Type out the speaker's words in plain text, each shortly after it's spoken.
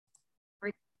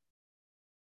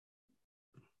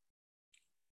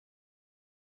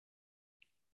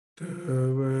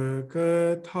तव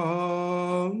कथामृतं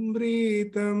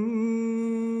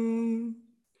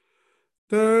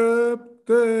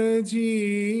तप्तजीवनम्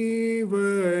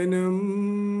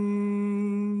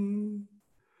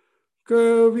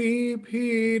कविभिरीडितम्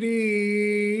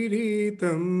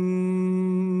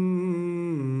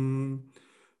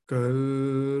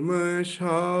कल्मषापहम्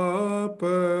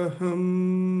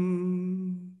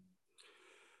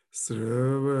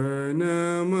श्रवणमङ्गलम्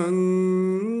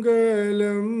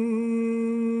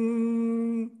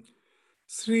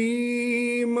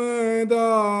श्रीमदाततम्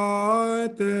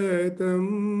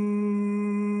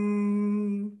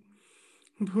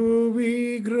भुवि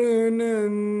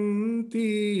गृह्णन्ति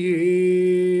ये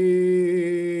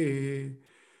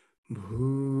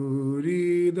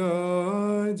भूरिदा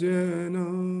जना.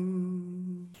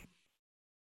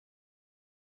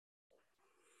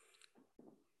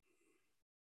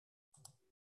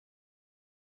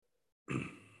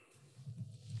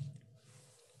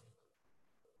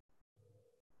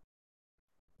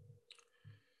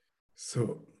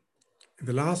 So, in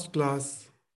the last class,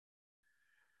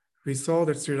 we saw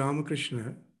that Sri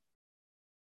Ramakrishna,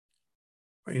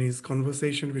 in his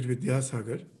conversation with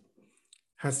Vidyasagar,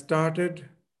 has started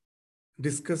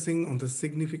discussing on the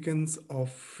significance of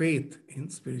faith in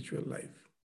spiritual life.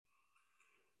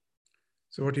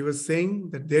 So what he was saying,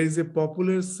 that there is a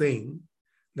popular saying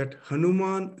that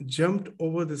Hanuman jumped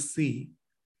over the sea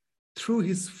through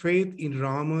his faith in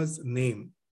Rama's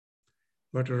name,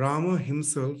 but Rama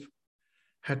himself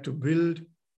had to build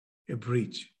a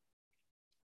bridge.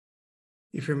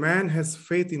 If a man has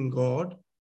faith in God,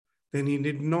 then he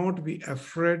need not be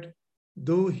afraid,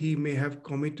 though he may have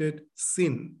committed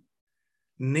sin,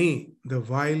 nay, the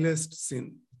vilest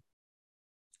sin.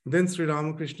 Then Sri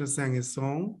Ramakrishna sang a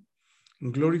song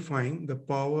glorifying the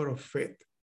power of faith.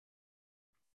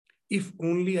 If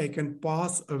only I can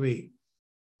pass away,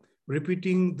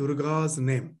 repeating Durga's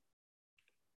name,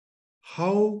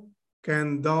 how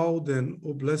can thou then,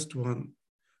 O blessed one,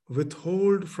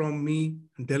 withhold from me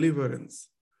deliverance,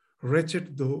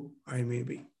 wretched though I may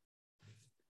be?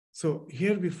 So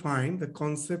here we find the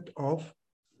concept of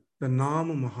the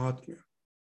Nama Mahatmya.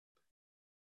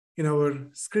 In our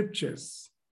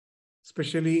scriptures,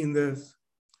 especially in the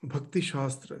Bhakti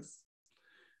Shastras,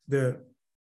 the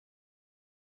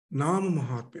Nama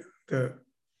Mahatmya, the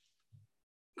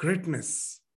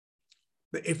greatness,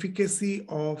 the efficacy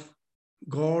of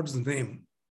God's name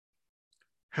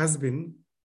has been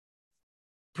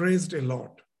praised a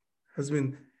lot.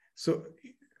 So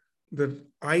the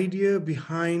idea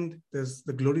behind this,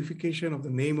 the glorification of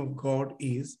the name of God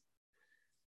is,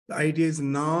 the idea is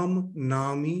Nam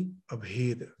Nami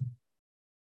Abheda.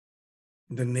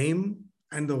 The name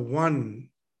and the one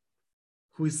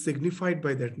who is signified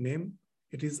by that name,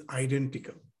 it is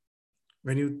identical.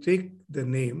 When you take the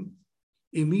name,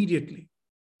 immediately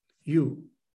you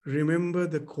remember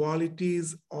the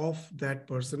qualities of that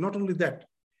person. Not only that,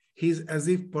 he is as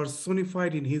if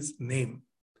personified in his name.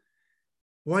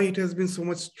 Why it has been so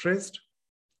much stressed?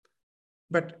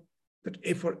 But that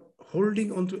if we're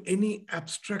holding on to any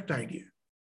abstract idea,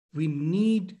 we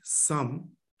need some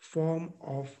form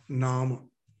of nama,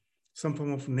 some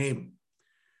form of name.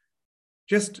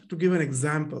 Just to give an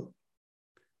example,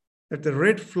 that the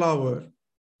red flower,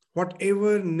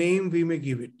 whatever name we may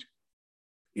give it,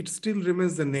 it still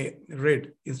remains the name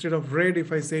red. Instead of red,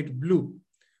 if I say it blue,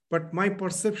 but my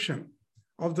perception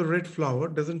of the red flower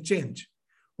doesn't change.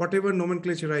 Whatever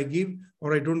nomenclature I give,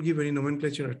 or I don't give any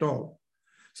nomenclature at all.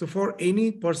 So for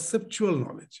any perceptual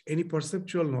knowledge,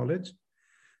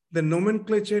 the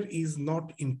nomenclature is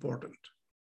not important.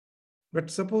 But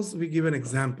suppose we give an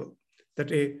example that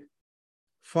a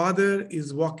father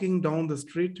is walking down the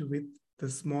street with the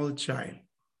small child.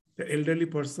 The elderly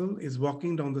person is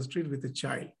walking down the street with a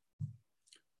child.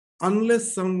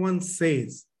 Unless someone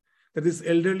says that this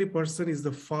elderly person is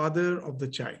the father of the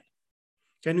child,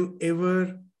 can you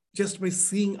ever, just by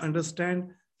seeing,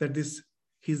 understand that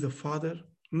he's the father?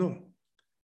 No.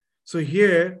 So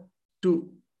here,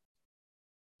 to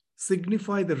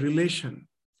signify the relation,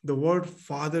 the word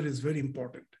father is very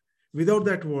important. Without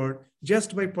that word,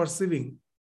 just by perceiving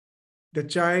the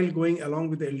child going along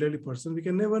with the elderly person, we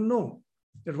can never know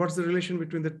that what's the relation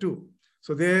between the two.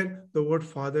 So there, the word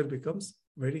father becomes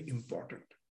very important.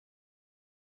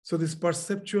 So this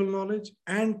perceptual knowledge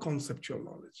and conceptual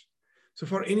knowledge. So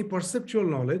for any perceptual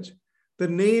knowledge, the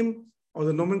name or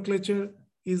the nomenclature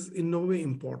is in no way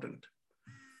important.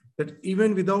 That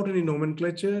even without any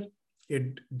nomenclature,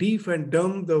 a deaf and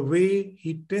dumb, the way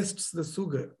he tests the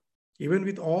sugar, even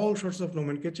with all sorts of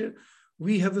nomenclature,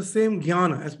 we have the same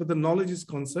jnana as per the knowledge is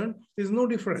concerned. There is no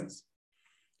difference.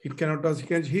 He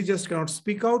just cannot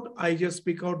speak out. I just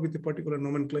speak out with a particular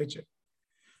nomenclature.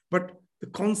 But the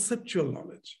conceptual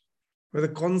knowledge, where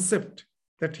the concept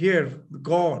that here,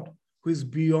 God, who is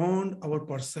beyond our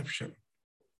perception,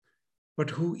 but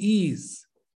who is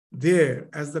there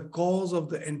as the cause of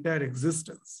the entire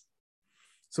existence.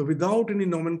 So without any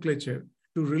nomenclature,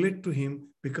 to relate to him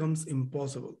becomes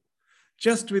impossible.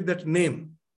 Just with that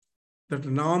name, that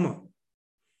nama,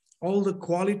 all the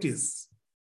qualities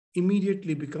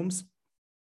immediately becomes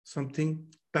something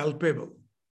palpable.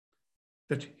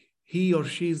 That he or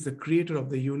she is the creator of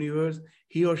the universe,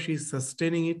 he or she is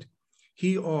sustaining it,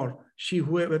 he or she,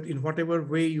 whoever, in whatever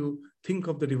way you think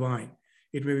of the divine.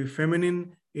 It may be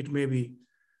feminine, it may be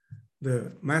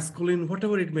the masculine,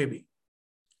 whatever it may be.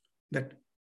 That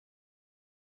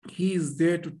he is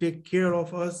there to take care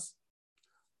of us.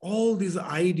 All these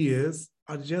ideas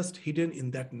are just hidden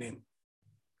in that name.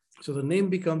 So the name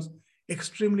becomes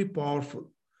extremely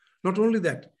powerful. Not only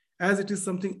that, as it is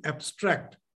something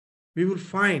abstract, we will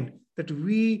find that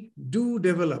we do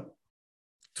develop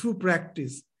through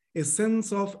practice a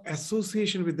sense of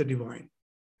association with the divine.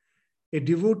 A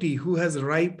devotee who has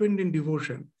ripened in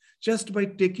devotion, just by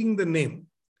taking the name,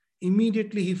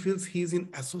 immediately he feels he is in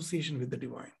association with the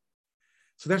divine.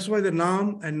 So that's why the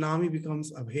Nam and Nami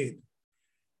becomes Abhed.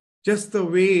 Just the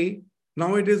way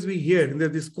nowadays we hear in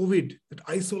this COVID, that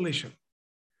isolation.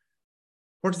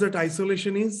 What's that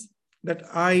isolation is? That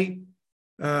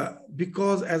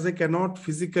because as I cannot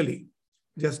physically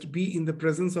just be in the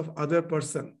presence of other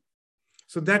person,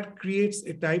 so that creates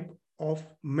a type of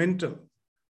mental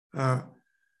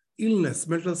illness,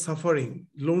 mental suffering,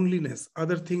 loneliness,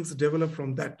 other things develop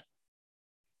from that.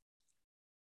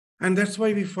 And that's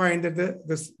why we find that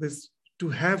this to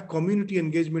have community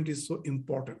engagement is so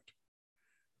important.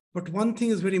 But one thing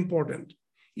is very important.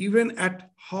 Even at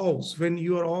house, when we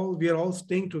are all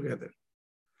staying together,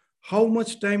 how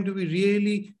much time do we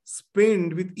really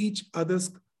spend with each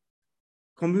other's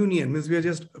communion? Means we are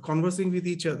just conversing with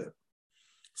each other.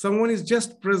 Someone is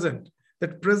just present.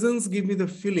 That presence gives me the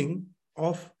feeling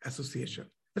of association,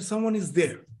 that someone is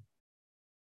there.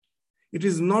 It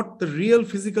is not the real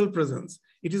physical presence.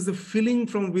 It is the feeling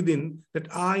from within that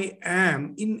I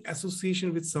am in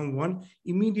association with someone,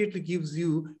 immediately gives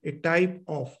you a type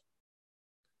of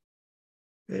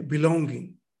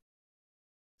belonging.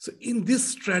 So in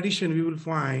this tradition, we will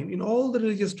find in all the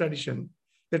religious tradition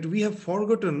that we have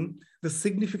forgotten the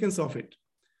significance of it.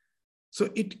 So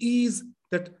it is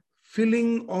that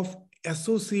feeling of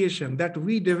association that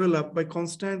we develop by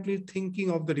constantly thinking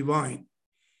of the divine.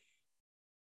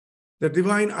 The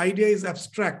divine idea is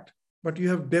abstract, but you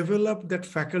have developed that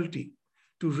faculty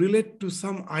to relate to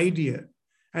some idea,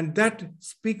 and that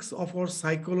speaks of our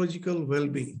psychological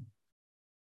well-being.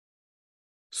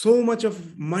 So much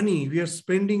of money we are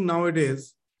spending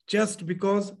nowadays just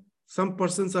because some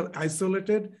persons are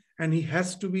isolated and he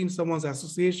has to be in someone's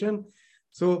association.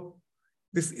 So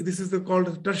this is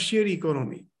called tertiary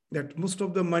economy, that most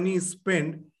of the money is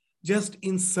spent just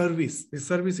in service, the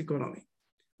service economy,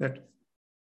 that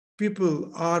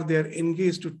people are there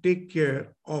engaged to take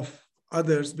care of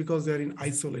others because they are in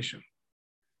isolation.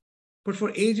 But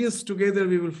for ages together,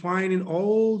 we will find in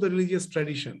all the religious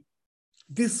tradition,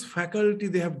 this faculty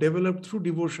they have developed through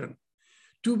devotion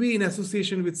to be in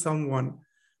association with someone,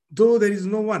 though there is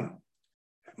no one,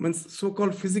 means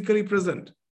so-called physically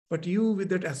present, but you with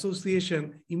that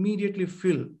association immediately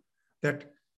feel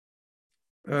that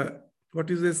what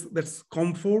is this? That's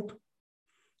comfort.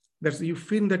 That's you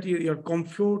feel that your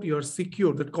comfort, you're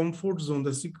secure, that comfort zone,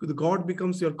 the God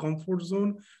becomes your comfort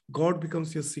zone, God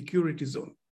becomes your security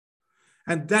zone.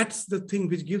 And that's the thing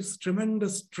which gives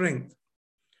tremendous strength,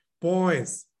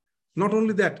 poise. Not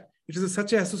only that, it is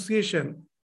such an association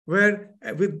where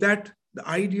with that, the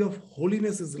idea of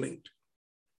holiness is linked.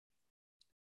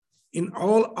 In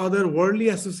all other worldly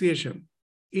association,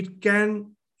 it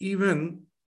can even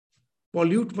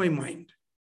pollute my mind.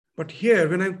 But here,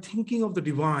 when I'm thinking of the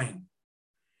divine,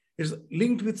 it's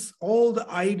linked with all the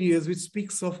ideas which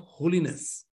speaks of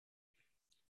holiness.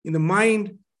 In the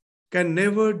mind can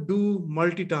never do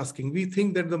multitasking. We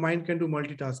think that the mind can do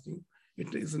multitasking.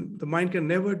 It isn't. The mind can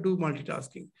never do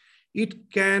multitasking.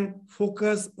 It can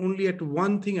focus only at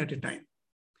one thing at a time.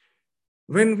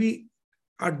 When we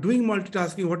are doing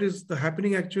multitasking, what is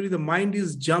happening actually? The mind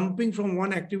is jumping from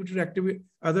one activity to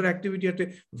other activity at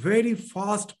a very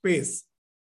fast pace,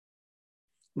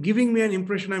 giving me an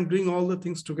impression I'm doing all the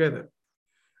things together.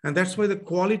 And that's why the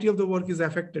quality of the work is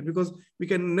affected, because we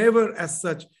can never as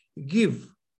such give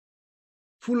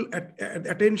full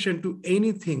attention to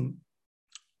anything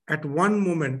at one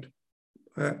moment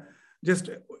Just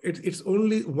it's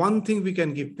only one thing we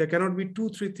can give. There cannot be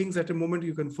 2-3 things at a moment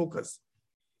you can focus.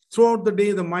 Throughout the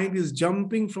day, the mind is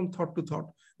jumping from thought to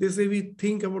thought. They say we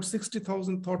think about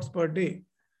 60,000 thoughts per day.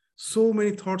 So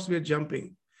many thoughts we are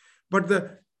jumping. But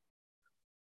the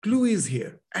clue is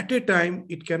here. At a time,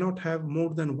 it cannot have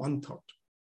more than one thought.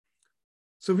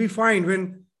 So we find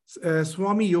when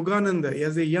Swami Yogananda,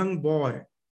 as a young boy,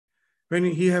 when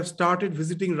he have started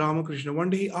visiting Ramakrishna, one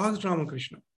day he asked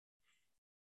Ramakrishna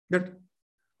that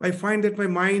I find that my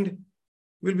mind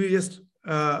will be just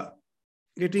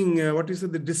getting,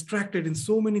 distracted in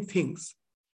so many things.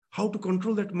 How to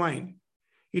control that mind?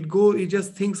 It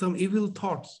just thinks some evil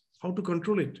thoughts. How to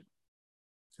control it?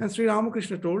 And Sri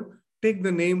Ramakrishna told, take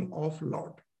the name of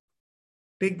Lord.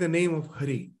 Take the name of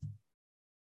Hari.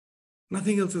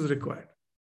 Nothing else is required.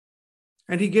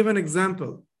 And he gave an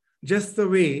example. Just the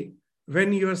way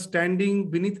when you are standing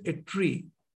beneath a tree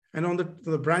and on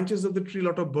the branches of the tree, a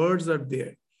lot of birds are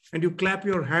there. And you clap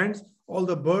your hands, all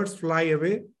the birds fly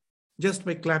away just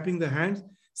by clapping the hands.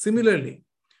 Similarly,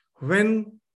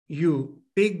 when you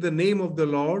take the name of the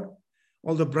Lord,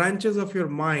 all the branches of your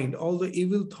mind, all the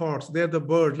evil thoughts, they're the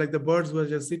birds, like the birds were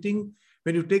just sitting.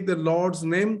 When you take the Lord's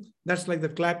name, that's like the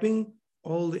clapping,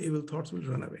 all the evil thoughts will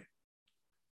run away.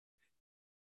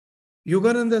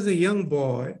 Yogananda, as a young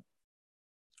boy,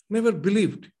 never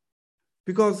believed,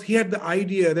 because he had the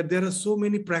idea that there are so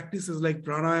many practices like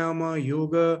pranayama,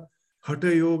 yoga,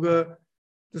 hatha yoga.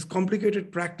 These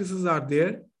complicated practices are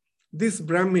there. This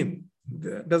Brahmin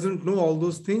doesn't know all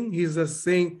those things. He's just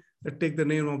saying that take the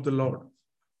name of the Lord.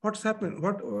 What's happened?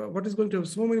 What is going to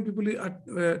happen? So many people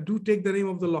do take the name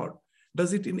of the Lord.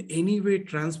 Does it in any way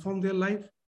transform their life?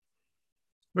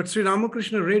 But Sri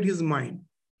Ramakrishna read his mind.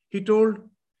 He told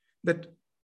that,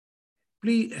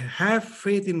 please have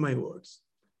faith in my words.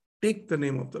 Take the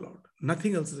name of the Lord.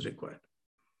 Nothing else is required.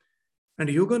 And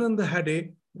Yogananda had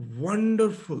a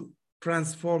wonderful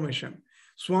transformation.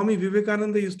 Swami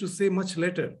Vivekananda used to say much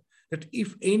later that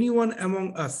if anyone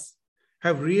among us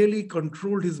have really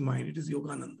controlled his mind, it is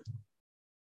Yogananda.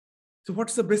 So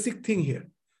what's the basic thing here?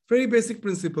 Very basic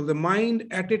principle. The mind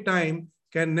at a time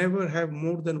can never have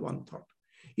more than one thought.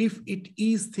 If it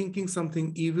is thinking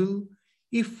something evil,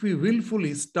 if we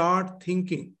willfully start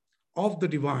thinking of the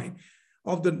divine,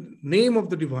 of the name of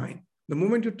the divine, the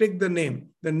moment you take the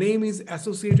name is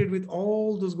associated with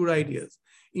all those good ideas.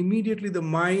 Immediately the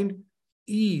mind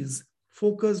is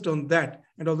focused on that,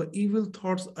 and all the evil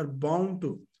thoughts are bound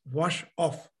to wash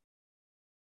off.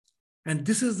 And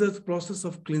this is the process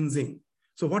of cleansing.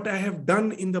 So what I have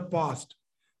done in the past,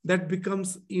 that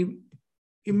becomes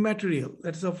immaterial,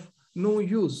 that's of no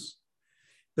use.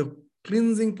 The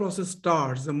cleansing process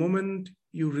starts the moment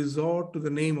you resort to the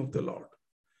name of the Lord.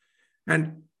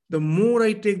 And the more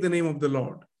I take the name of the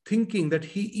Lord, thinking that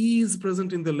he is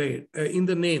present in the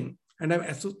name, and I'm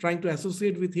trying to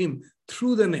associate with him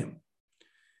through the name,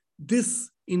 this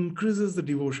increases the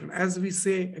devotion. As we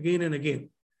say again and again,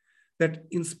 that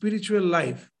in spiritual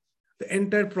life, the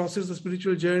entire process of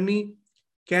spiritual journey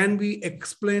can be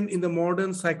explained in the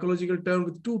modern psychological term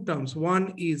with two terms.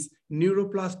 One is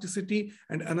neuroplasticity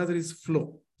and another is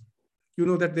flow. You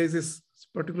know that there's this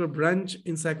particular branch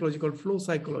in psychology called flow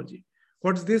psychology.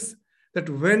 What's this? That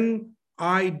when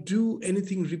I do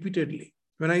anything repeatedly,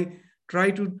 when I try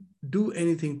to do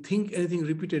anything, think anything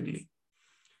repeatedly,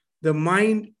 the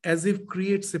mind as if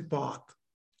creates a path.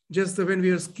 Just when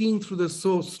we are skiing through the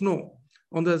snow,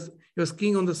 you're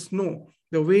skiing on the snow,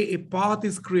 the way a path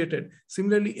is created,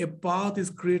 similarly, a path is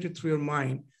created through your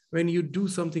mind when you do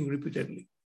something repeatedly.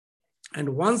 And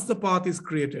once the path is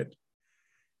created,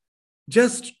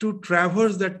 just to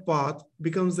traverse that path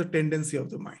becomes the tendency of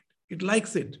the mind. It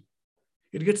likes it.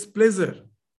 It gets pleasure.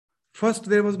 First,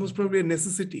 there was most probably a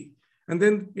necessity, and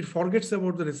then it forgets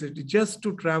about the necessity. Just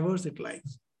to traverse, it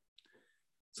likes.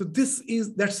 So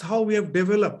that's how we have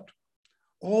developed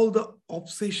all the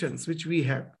obsessions which we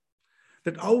have.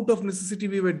 That out of necessity,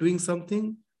 we were doing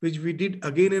something which we did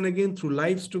again and again through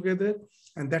lives together,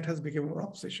 and that has become our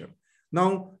obsession.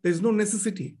 Now, there's no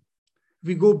necessity.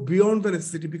 We go beyond the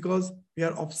necessity because we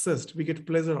are obsessed. We get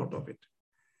pleasure out of it.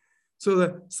 So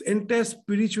the entire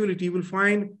spirituality, you will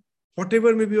find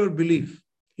whatever may be your belief,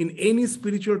 in any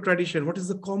spiritual tradition, what is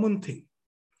the common thing?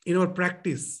 In our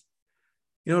practice,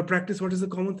 what is the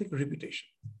common thing? Repetition.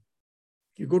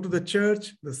 You go to the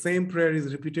church, the same prayer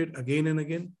is repeated again and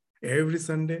again, every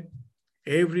Sunday,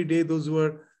 every day. Those who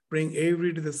are praying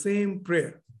every day, the same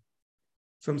prayer.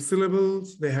 Some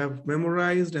syllables they have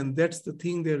memorized, and that's the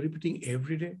thing they're repeating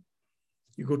every day.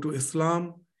 You go to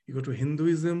Islam, you go to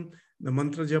Hinduism, the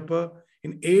mantra japa.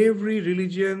 In every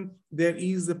religion, there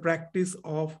is the practice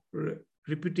of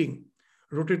repeating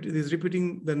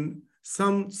repeating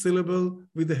some syllable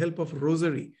with the help of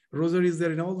rosary. Rosary is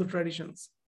there in all the traditions.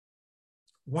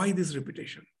 Why this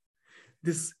repetition?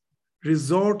 This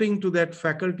resorting to that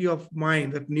faculty of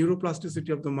mind, that neuroplasticity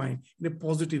of the mind in a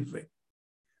positive way.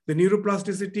 The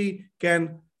neuroplasticity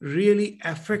can really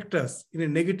affect us in a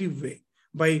negative way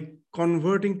by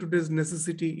converting today's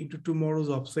necessity into tomorrow's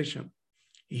obsession.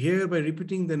 Here, by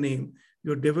repeating the name,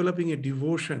 you're developing a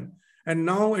devotion. And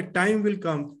now a time will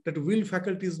come that will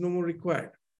faculty is no more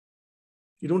required.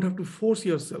 You don't have to force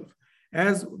yourself.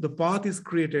 As the path is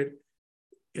created,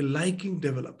 a liking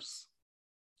develops.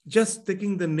 Just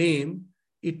taking the name,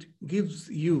 it gives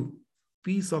you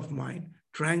peace of mind,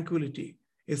 tranquility,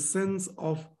 a sense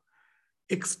of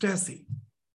ecstasy.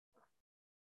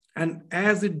 And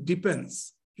as it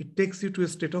deepens, it takes you to a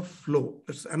state of flow.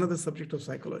 That's another subject of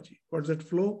psychology. What's that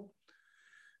flow?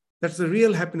 That's the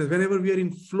real happiness. Whenever we are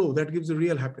in flow, that gives a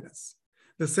real happiness.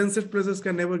 The sensate pleasures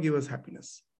can never give us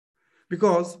happiness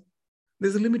because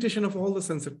there's a limitation of all the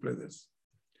sensate pleasures.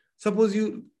 Suppose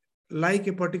you like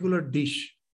a particular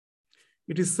dish.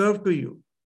 It is served to you.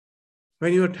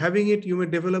 When you are having it, you may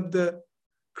develop the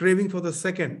craving for the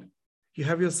second. You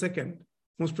have your second.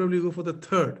 Most probably you go for the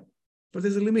third. But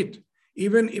there's a limit.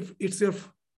 Even if it's your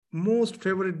most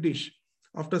favorite dish,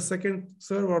 after second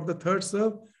serve or the third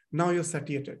serve, now you're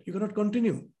satiated. You cannot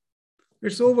continue.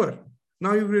 It's over.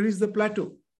 Now you've reached the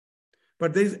plateau.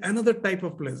 But there is another type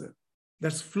of pleasure.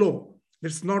 That's flow.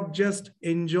 It's not just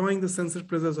enjoying the sensory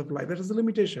pleasures of life. That is the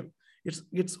limitation.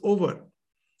 It's over.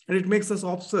 And it makes us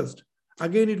obsessed.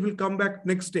 Again, it will come back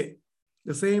next day.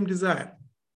 The same desire.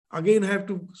 Again, I have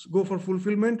to go for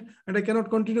fulfillment and I cannot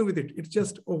continue with it. It's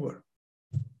just over.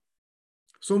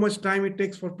 So much time it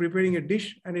takes for preparing a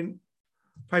dish and in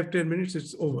 5-10 minutes,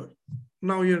 it's over.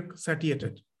 Now you're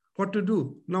satiated. What to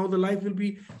do? Now the life will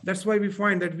be, that's why we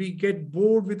find that we get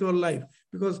bored with our life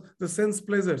because the sense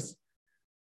pleasures,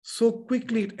 so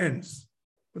quickly it ends.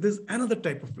 But there's another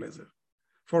type of pleasure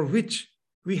for which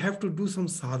we have to do some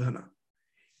sadhana.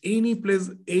 Any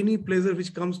pleasure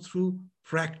which comes through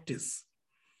practice,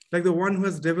 like the one who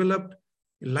has developed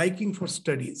a liking for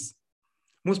studies.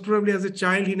 Most probably as a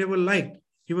child, he never liked.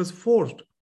 He was forced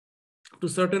to a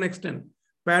certain extent.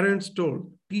 Parents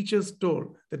told, teachers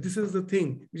told that this is the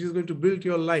thing which is going to build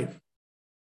your life.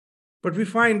 But we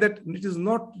find that it is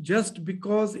not just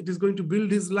because it is going to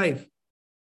build his life,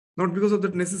 not because of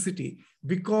that necessity,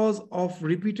 because of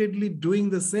repeatedly doing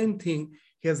the same thing,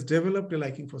 he has developed a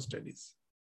liking for studies.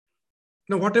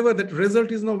 Now, whatever that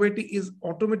result is now waiting is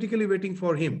automatically waiting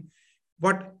for him.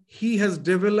 But he has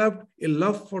developed a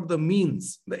love for the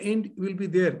means. The end will be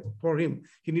there for him.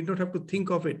 He need not have to think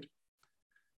of it.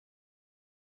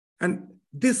 And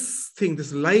this thing,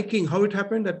 this liking, how it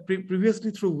happened, that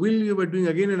previously through will you were doing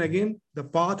again and again, the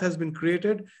path has been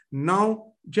created.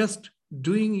 Now just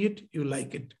doing it, you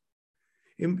like it.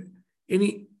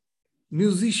 Any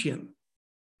musician,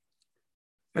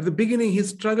 at the beginning he's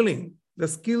struggling. The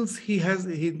skills he has,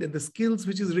 the skills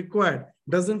which is required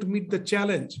doesn't meet the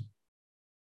challenge.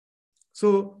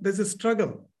 So there's a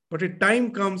struggle, but a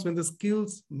time comes when the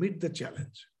skills meet the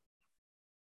challenge.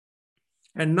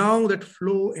 And now that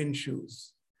flow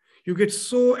ensues. You get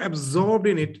so absorbed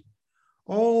in it,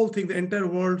 the entire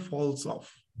world falls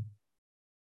off.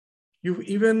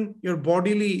 Even your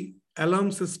bodily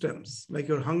alarm systems, like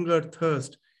your hunger,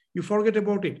 thirst, you forget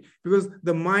about it because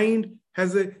the mind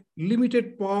has a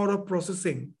limited power of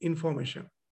processing information.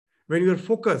 When you are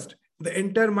focused, the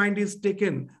entire mind is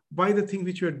taken by the thing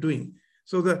which you are doing.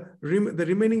 So the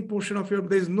remaining portion of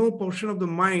there is no portion of the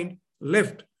mind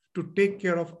left to take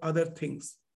care of other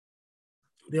things.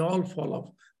 They all fall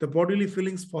off. The bodily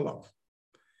feelings fall off.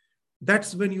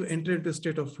 That's when you enter into a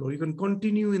state of flow. You can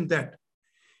continue in that.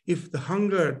 If the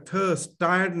hunger, thirst,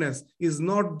 tiredness is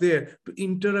not there to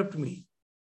interrupt me,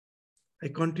 I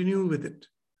continue with it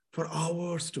for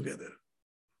hours together.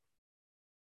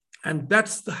 And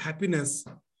that's the happiness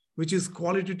which is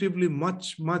qualitatively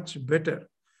much, much better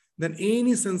than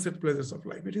any sensate pleasures of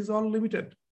life. It is all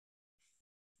limited.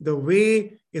 The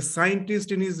way a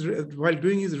scientist while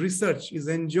doing his research is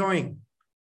enjoying,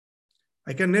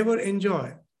 I can never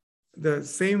enjoy the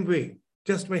same way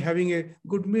just by having a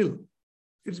good meal.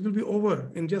 It will be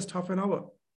over in just half an hour.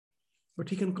 But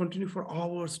he can continue for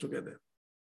hours together.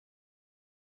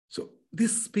 So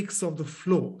this speaks of the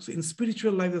flow. So in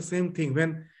spiritual life, the same thing.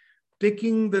 When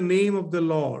taking the name of the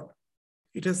Lord,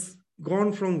 it has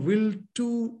gone from will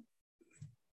to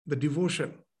the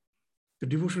devotion. The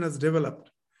devotion has developed.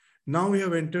 Now we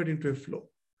have entered into a flow.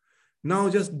 Now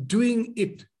just doing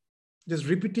it, just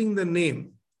repeating the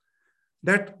name,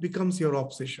 that becomes your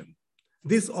obsession.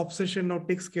 this obsession now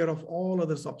takes care of all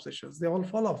other obsessions. They all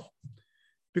fall off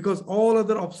because all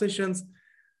other obsessions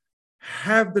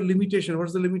have the limitation.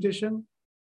 What's the limitation?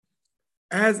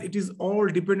 As it is all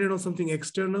dependent on something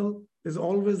external, there's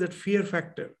always that fear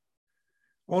factor.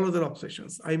 All other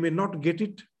obsessions, I may not get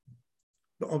it.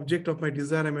 The object of my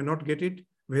desire, I may not get it,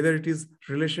 whether it is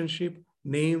relationship,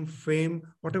 name, fame,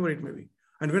 whatever it may be.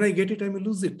 And when I get it, I may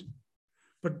lose it.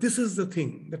 But this is the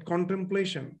thing, that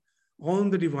contemplation on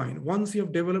the divine, once you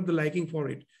have developed the liking for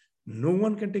it, no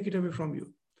one can take it away from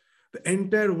you. The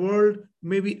entire world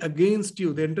may be against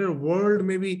you. The entire world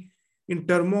may be in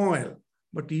turmoil,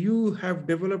 but you have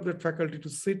developed that faculty to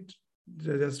sit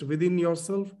just within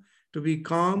yourself, to be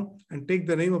calm and take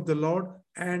the name of the Lord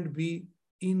and be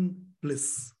in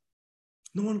bliss.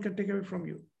 No one can take away from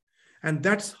you. And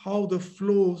that's how the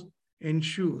flow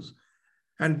ensues.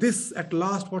 And this, at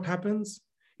last, what happens?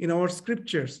 In our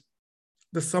scriptures,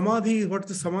 the samadhi, what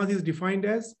the samadhi is defined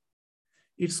as?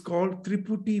 It's called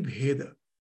Triputi Bheda.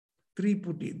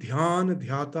 Triputi, Dhyana,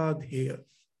 Dhyata, Dheya.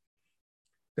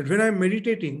 That when I'm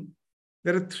meditating,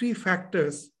 there are three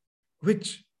factors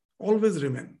which always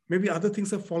remain. Maybe other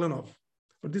things have fallen off,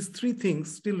 but these three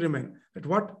things still remain. That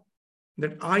what?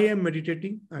 That I am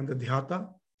meditating, I'm the Dhyata,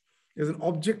 is an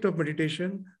object of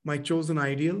meditation, my chosen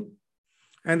ideal,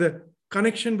 and the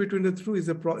connection between the two is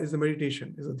a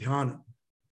meditation, is a dhyana.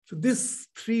 So this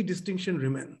three distinction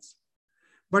remains.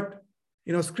 But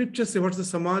scriptures say what's the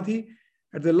samadhi?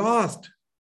 At the last,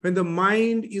 when the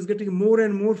mind is getting more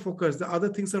and more focused, the other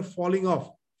things are falling off.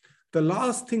 The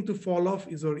last thing to fall off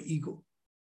is our ego.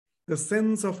 The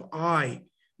sense of I,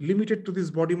 limited to this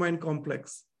body-mind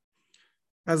complex.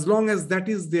 As long as that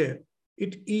is there,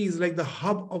 it is like the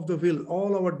hub of the will.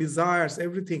 All our desires,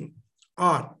 everything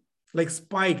are like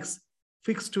spikes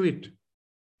fixed to it.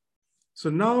 So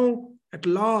now, at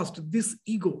last, this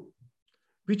ego,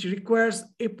 which requires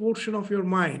a portion of your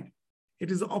mind, it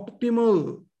is the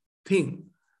optimal thing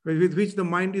with which the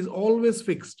mind is always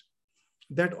fixed.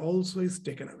 That also is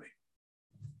taken away.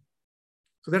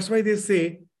 So that's why they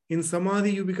say, in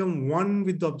samadhi, you become one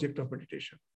with the object of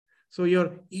meditation. So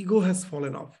your ego has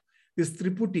fallen off. This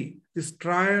triputi, this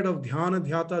triad of dhyana,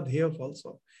 dhyata, dheya falls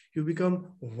off. You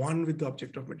become one with the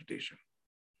object of meditation.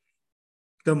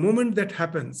 The moment that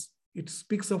happens, it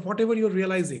speaks of whatever you're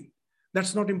realizing.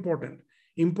 That's not important.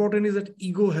 Important is that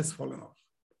ego has fallen off.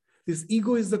 This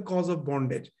ego is the cause of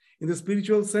bondage. In the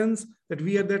spiritual sense, that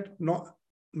we are that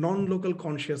non-local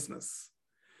consciousness.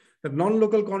 That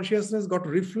non-local consciousness got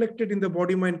reflected in the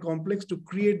body-mind complex to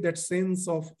create that sense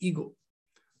of ego.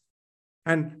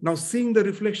 And now seeing the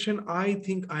reflection, I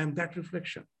think I am that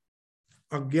reflection.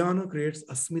 Ajnana creates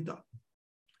asmita.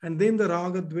 And then the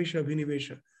raga, dvesha,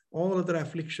 vinivesha, all other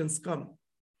afflictions come.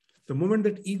 The moment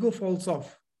that ego falls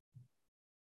off,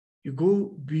 you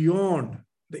go beyond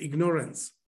the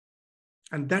ignorance.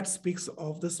 And that speaks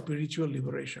of the spiritual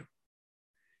liberation.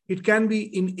 It can be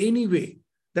in any way.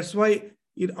 That's why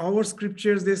in our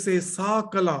scriptures, they say,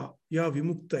 Sakala ya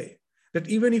vimuktaye. That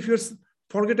even if you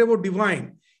forget about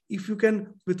divine, if you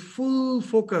can, with full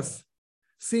focus,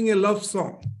 sing a love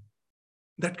song,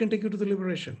 that can take you to the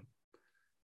liberation.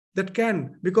 That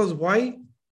can. Because why?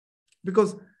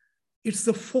 Because it's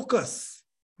the focus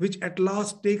which at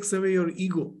last takes away your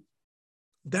ego.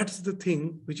 That's the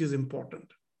thing which is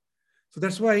important. So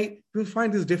that's why you'll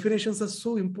find these definitions are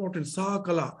so important.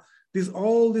 Sakala,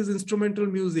 all this instrumental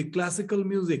music, classical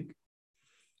music.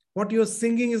 What you're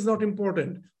singing is not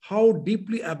important. How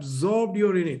deeply absorbed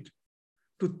you're in it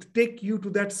to take you to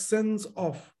that sense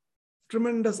of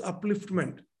tremendous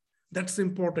upliftment. That's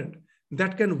important.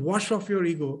 That can wash off your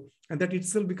ego, and that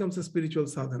itself becomes a spiritual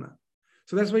sadhana.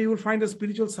 So that's why you will find a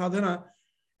spiritual sadhana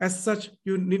as such,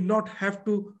 you need not have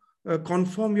to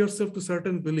conform yourself to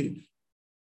certain belief.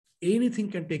 Anything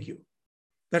can take you.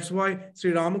 That's why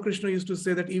Sri Ramakrishna used to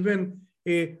say that even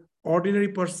an ordinary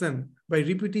person, by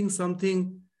repeating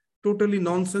something totally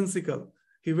nonsensical,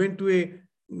 he went to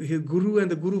his guru,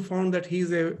 and the guru found that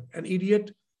he's an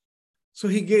idiot. So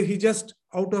he just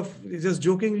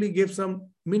jokingly gave some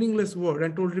meaningless word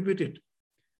and told, repeat it.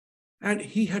 And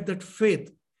he had that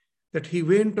faith that he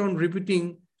went on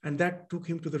repeating, and that took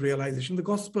him to the realization. The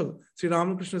gospel, Sri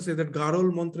Ramakrishna says that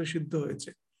Garol mantra siddha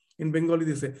hoyeche. In Bengali,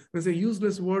 they say, when they say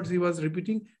useless words, he was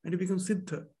repeating and he becomes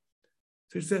siddha.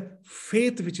 So it's a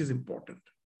faith which is important.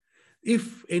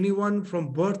 If anyone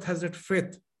from birth has that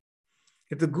faith,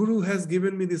 if the guru has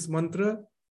given me this mantra,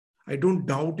 I don't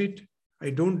doubt it. I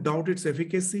don't doubt its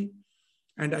efficacy.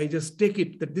 And I just take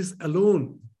it that this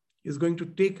alone is going to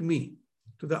take me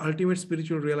to the ultimate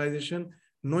spiritual realization.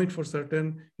 Know it for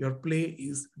certain, your play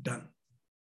is done.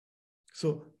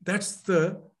 So that's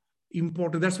the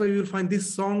important. That's why we will find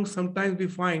this song sometimes we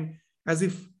find as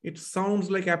if it sounds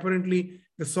like apparently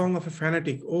the song of a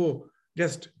fanatic. Oh,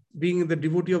 just being the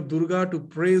devotee of Durga to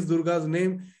praise Durga's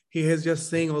name, he is just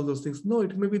saying all those things. No,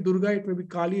 it may be Durga, it may be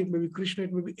Kali, it may be Krishna,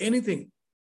 it may be anything.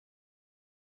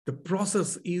 The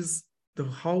process is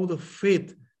how the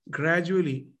faith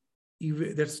gradually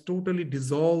that's totally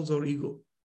dissolves our ego.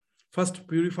 First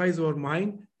purifies our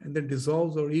mind and then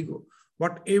dissolves our ego.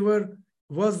 Whatever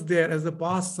was there as the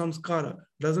past samskara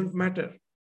doesn't matter.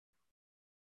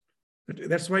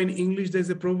 That's why in English there's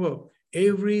a proverb: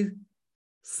 every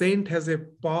saint has a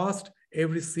past,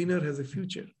 every sinner has a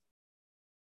future.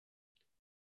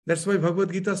 That's why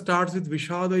Bhagavad Gita starts with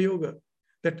Vishada Yoga,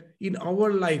 that in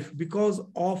our life, because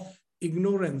of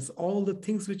ignorance, all the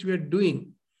things which we are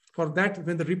doing, for that,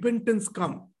 when the repentance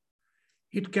comes,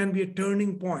 it can be a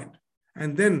turning point.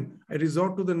 And then I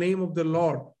resort to the name of the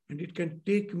Lord, and it can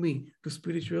take me to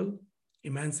spiritual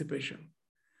emancipation.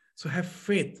 So have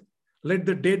faith. Let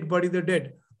the dead bury the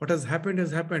dead. What has happened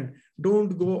has happened.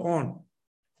 Don't go on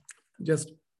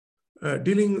just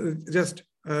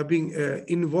being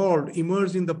involved,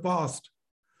 immersed in the past.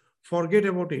 Forget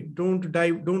about it. Don't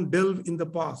delve in the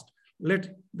past.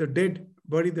 Let the dead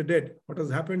bury the dead. What has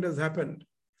happened has happened.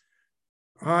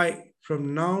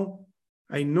 From now,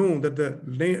 I know that the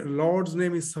Lord's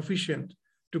name is sufficient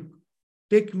to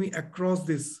take me across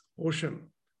this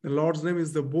ocean. The Lord's name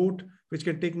is the boat which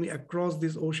can take me across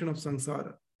this ocean of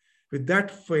samsara. With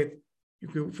that faith,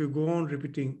 if you go on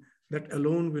repeating, that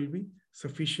alone will be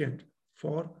sufficient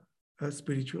for a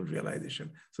spiritual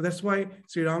realization. So that's why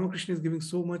Sri Ramakrishna is giving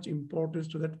so much importance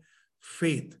to that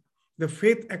faith. The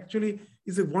faith actually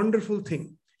is a wonderful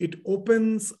thing. It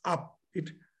opens up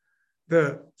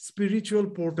the spiritual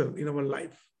portal in our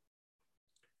life.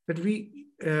 That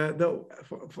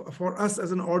for us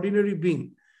as an ordinary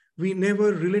being, we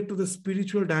never relate to the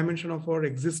spiritual dimension of our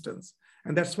existence.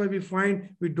 And that's why we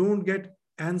find we don't get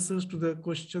answers to the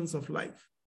questions of life.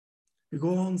 We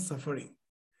go on suffering.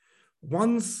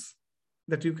 Once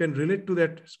that you can relate to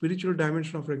that spiritual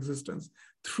dimension of existence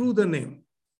through the name,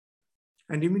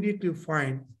 and immediately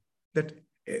find that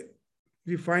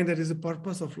is a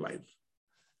purpose of life.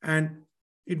 And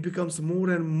it becomes more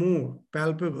and more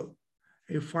palpable.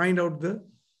 You find out the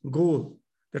goal,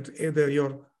 that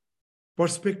your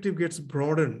perspective gets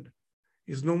broadened.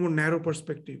 It's no more narrow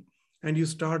perspective. And you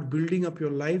start building up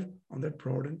your life on that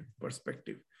broadened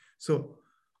perspective. So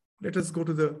let us go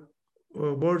to the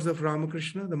words of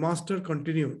Ramakrishna. The master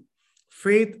continued: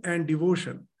 faith and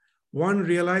devotion. One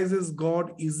realizes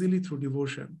God easily through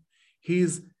devotion. He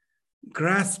is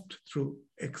grasped through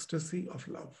ecstasy of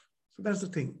love. So that's the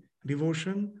thing.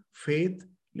 Devotion, faith,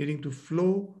 leading to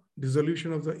flow,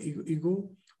 dissolution of the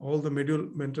ego, all the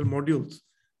mental modules,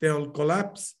 they all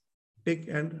collapse,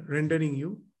 and rendering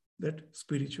you that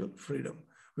spiritual freedom.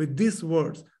 With these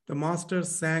words, the master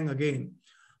sang again: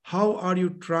 how are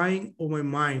you trying, O my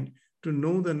mind, to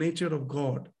know the nature of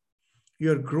God?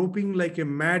 You are groping like a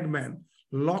madman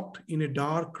locked in a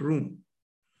dark room.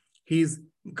 He is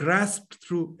grasped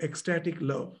through ecstatic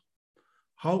love.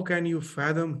 How can you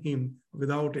fathom him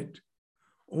without it?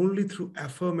 Only through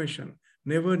affirmation,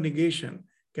 never negation,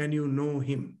 can you know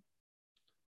him.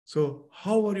 So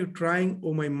how are you trying,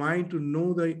 O my mind, to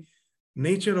know the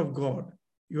nature of God?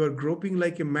 You are groping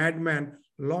like a madman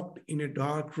locked in a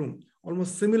dark room.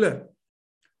 Almost similar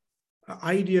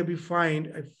idea we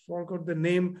find. I forgot the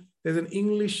name. There's an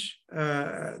English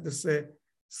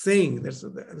saying. It's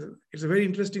a very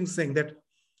interesting saying that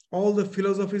all the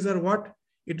philosophies are what?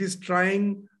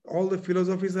 All the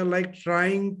philosophies are like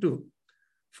trying to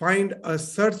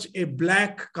search a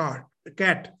black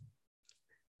cat.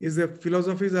 The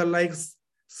philosophies are like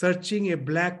searching a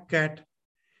black cat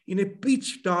in a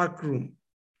pitch dark room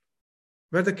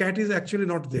where the cat is actually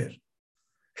not there.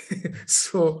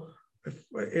 So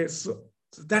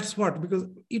that's what, because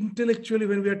intellectually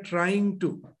when we are trying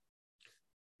to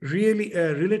really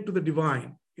relate to the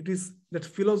divine, it is that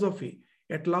philosophy,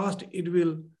 at last it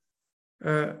will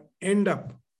end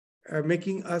up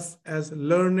making us as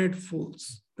learned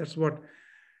fools. That's what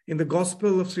in the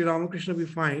Gospel of Sri Ramakrishna we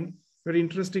find. Very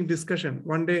interesting discussion.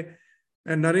 One day,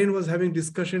 Naren was having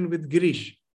discussion with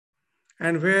Girish,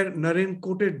 and where Naren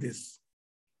quoted this,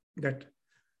 that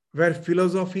where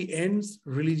philosophy ends,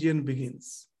 religion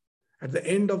begins. At the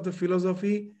end of the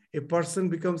philosophy, a person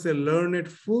becomes a learned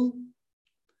fool,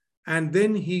 and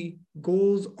then he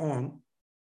goes on.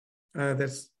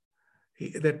 He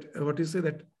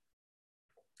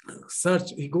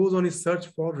goes on his search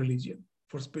for religion,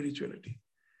 for spirituality.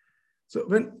 So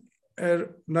when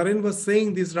Naren was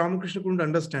saying this, Ramakrishna couldn't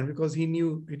understand because he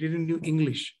didn't know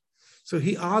English. So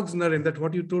he asked Naren that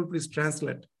what you told, please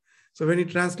translate. So when he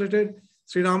translated,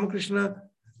 Sri Ramakrishna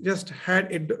just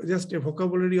had just a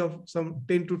vocabulary of some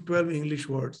 10 to 12 English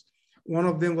words. One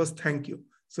of them was thank you.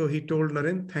 So he told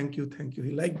Naren, thank you, thank you.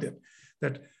 He liked it.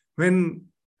 That when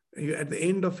you, at the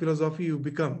end of philosophy, you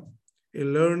become a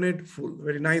learned fool,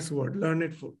 very nice word,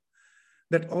 learned fool.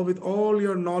 That with all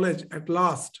your knowledge, at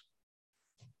last,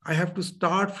 I have to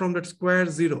start from that square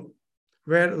zero,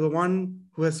 where the one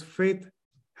who has faith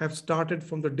have started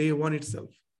from the day one itself.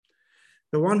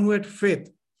 The one who had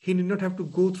faith, he did not have to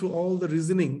go through all the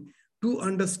reasoning to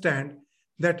understand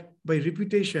that by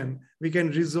repetition, we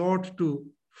can resort to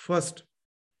first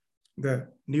the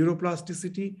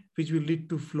neuroplasticity, which will lead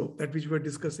to flow, that which we are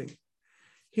discussing.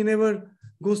 He never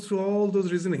goes through all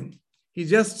those reasoning. He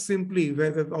just simply,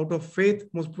 whether out of faith,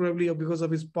 most probably because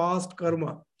of his past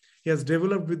karma, he has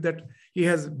developed with that, he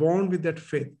has born with that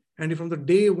faith. And from the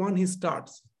day one, he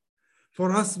starts.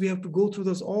 For us, we have to go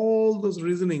through all those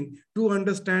reasoning to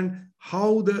understand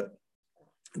how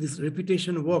this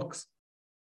repetition works.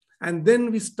 And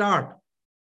then we start,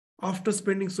 after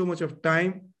spending so much of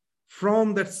time,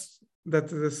 from that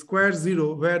the square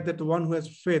zero, where that one who has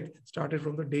faith started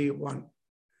from the day one.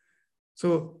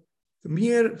 So the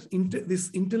mere this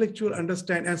intellectual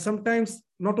understanding, and sometimes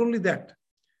not only that,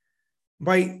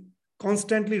 by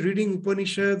constantly reading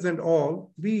Upanishads and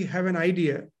all, we have an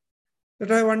idea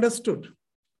that I have understood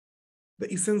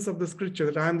the essence of the scripture,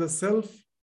 that I am the self,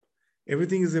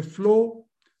 everything is a flow,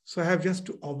 so I have just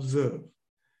to observe.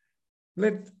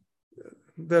 Let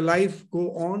the life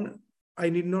go on. I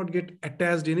need not get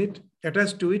attached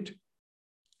to it,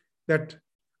 that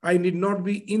I need not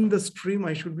be in the stream.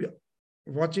 I should be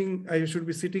watching, I should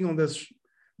be sitting on the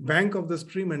bank of the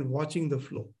stream and watching the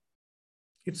flow.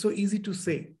 It's so easy to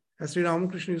say. As Sri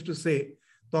Ramakrishna used to say,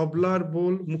 Tablar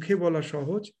bol mukhe bola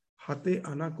shohoj, hate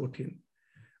ana kothin.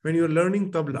 When you're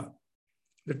learning tabla,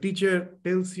 the teacher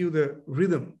tells you the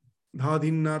rhythm, dha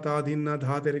dhinna, ta dhinna,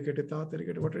 dha terekete, ta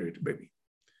terekete, whatever it may be.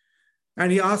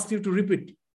 And he asks you to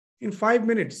repeat. In 5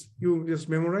 minutes, you just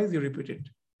memorize, you repeat it.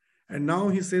 And now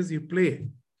he says you play.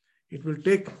 It will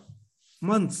take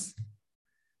months.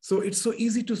 So it's so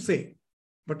easy to say,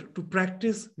 but to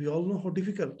practice, we all know how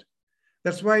difficult.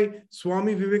 That's why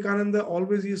Swami Vivekananda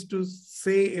always used to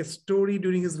say a story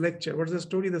during his lecture. What's the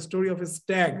story? The story of a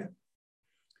stag,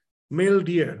 male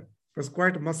deer. It was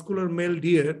quite a muscular male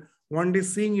deer. One day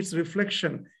seeing its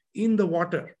reflection in the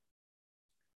water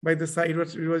by the side, it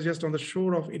was just on the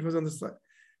shore of, it was on the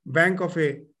bank of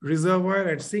a reservoir,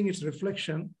 and seeing its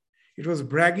reflection, it was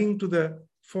bragging to the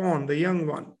fawn, the young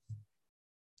one.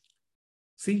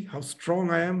 See how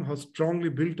strong I am, how strongly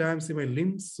built I am, see my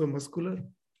limbs, so muscular.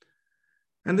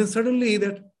 And then suddenly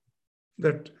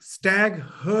that stag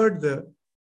heard the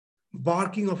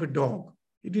barking of a dog.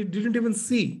 It didn't even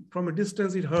see, from a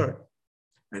distance it heard.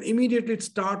 And immediately it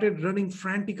started running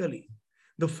frantically.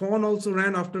 The fawn also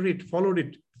ran after it, followed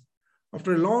it.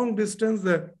 After a long distance,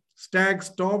 the stag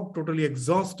stopped, totally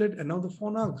exhausted, and now the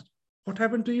fawn asked, what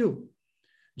happened to you?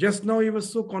 Just now you were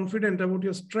so confident about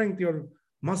your strength, your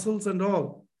muscles and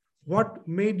all. What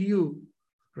made you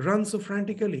run so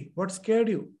frantically? What scared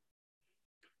you?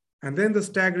 And then the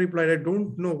stag replied, I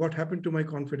don't know what happened to my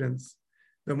confidence.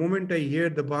 The moment I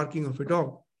heard the barking of a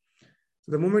dog.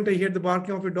 So the moment I hear the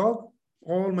barking of a dog,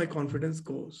 all my confidence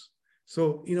goes.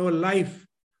 So in our life,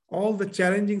 all the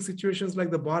challenging situations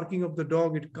like the barking of the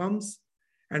dog, it comes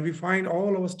and we find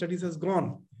all our studies has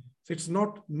gone. So it's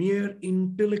not mere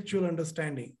intellectual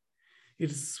understanding.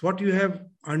 It's what you have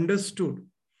understood.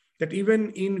 That even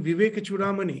in Viveka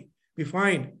Chudamani, we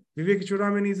find Viveka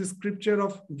Chudamani is a scripture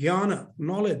of jnana,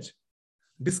 knowledge,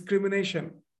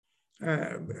 discrimination.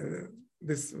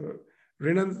 This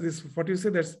what you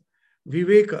say, that's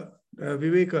Viveka,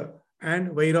 Viveka and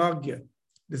Vairagya.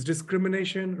 This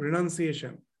discrimination,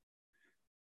 renunciation.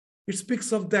 It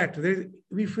speaks of that.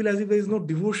 We feel as if there is no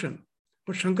devotion.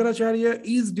 But Shankaracharya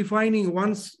is defining,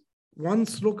 one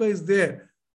sloka is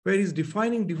there, where he's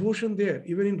defining devotion there,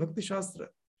 even in Bhakti Shastra.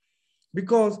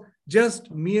 Because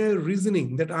just mere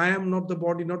reasoning that I am not the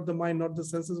body, not the mind, not the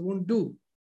senses won't do.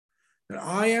 That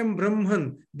I am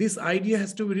Brahman, this idea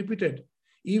has to be repeated.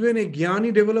 Even a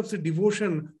Jnani develops a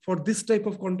devotion for this type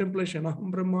of contemplation,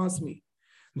 Aham Brahmasmi.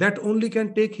 That only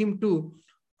can take him to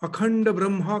Akhanda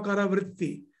Brahmakara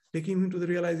Vritti, taking him to the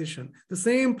realization. The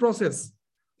same process.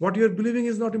 What you're believing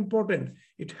is not important.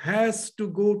 It has to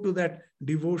go to that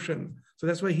devotion. So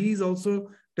that's why he is also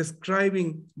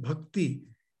describing bhakti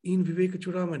in Viveka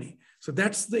Chudamani. So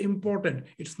that's the important.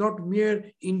 It's not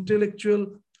mere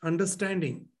intellectual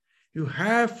understanding. You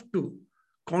have to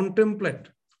contemplate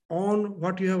on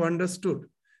what you have understood.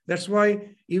 That's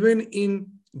why even in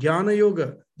Jnana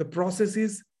Yoga, the process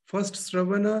is first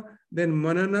Sravana, then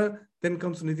Manana, then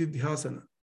comes Nididhyasana.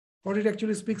 What it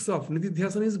actually speaks of,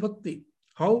 Nididhyasana is Bhakti.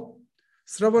 How?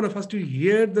 Sravana, first you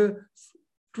hear the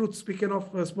truth spoken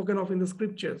of in the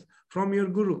scriptures from your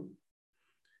Guru.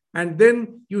 And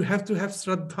then you have to have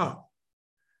Shraddha,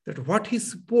 that what he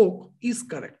spoke is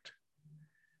correct.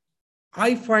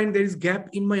 I find there is gap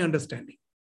in my understanding.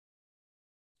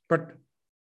 But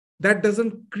that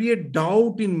doesn't create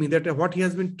doubt in me that what he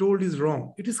has been told is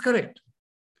wrong. It is correct.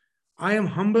 I am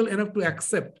humble enough to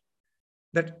accept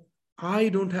that I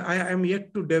am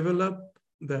yet to develop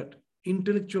that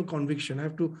intellectual conviction. I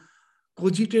have to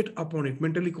cogitate upon it,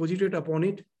 mentally cogitate upon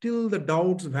it till the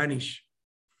doubts vanish.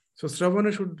 So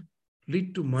Sravana should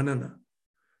lead to Manana.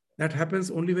 That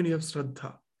happens only when you have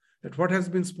Shraddha, that what has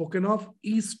been spoken of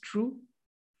is true.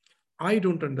 I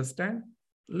don't understand.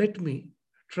 Let me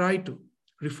try to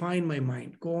refine my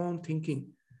mind, go on thinking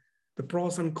the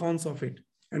pros and cons of it.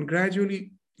 And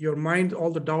gradually your mind,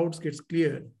 all the doubts gets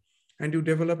cleared and you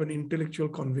develop an intellectual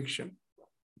conviction.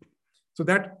 So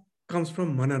that comes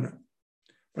from Manana.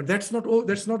 But that's not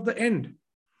the end.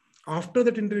 After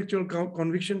that intellectual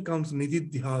conviction comes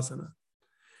Nididhyasana.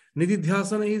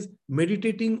 Nididhyasana is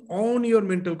meditating on your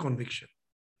mental conviction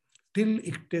till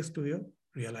it takes to your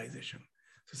realization.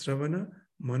 So Sravana,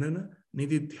 Manana,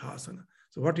 Nididhyasana.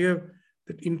 So what you have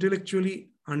that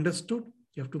intellectually understood,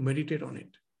 you have to meditate on it.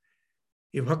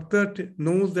 A bhakta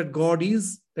knows that God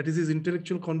is, that is his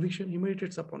intellectual conviction, he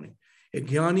meditates upon it. A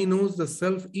jnani knows the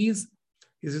self is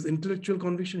his intellectual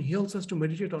conviction, he also has to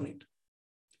meditate on it.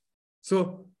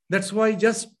 So that's why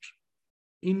just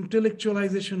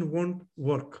intellectualization won't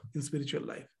work in spiritual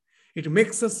life. It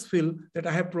makes us feel that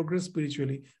I have progressed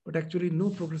spiritually, but actually no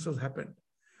progress has happened.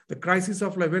 The crisis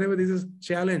of life, whenever there is a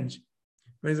challenge,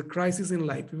 when there's a crisis in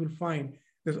life, we will find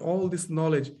that all this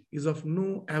knowledge is of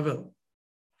no avail.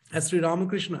 As Sri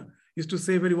Ramakrishna used to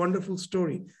say a very wonderful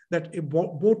story, that a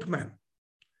boatman,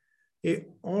 an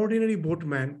ordinary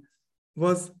boatman,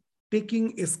 was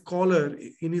taking a scholar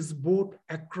in his boat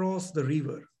across the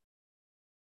river.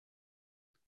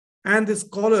 And the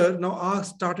scholar now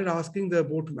started asking the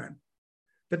boatman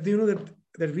that, you know,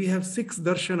 that we have 6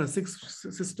 darshanas, 6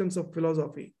 systems of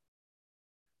philosophy.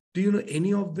 Do you know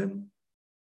any of them?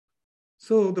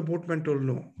 So the boatman told,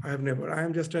 no, I have never. I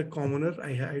am just a commoner.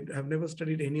 I have never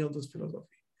studied any of those philosophy.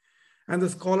 And the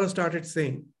scholar started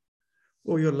saying,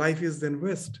 oh, your life is then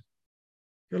West.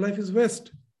 Your life is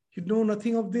West. You know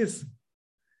nothing of this.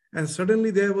 And suddenly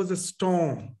there was a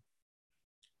storm.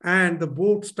 And the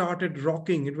boat started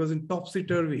rocking. It was in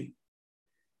topsy-turvy.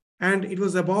 And it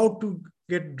was about to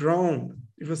get drowned.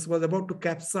 It was about to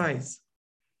capsize.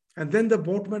 And then the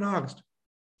boatman asked,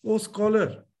 oh,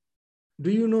 scholar, do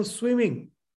you know swimming?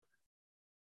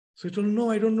 So he told,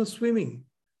 no, I don't know swimming.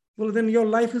 Well, then your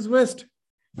life is West.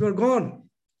 You are gone.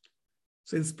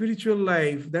 So in spiritual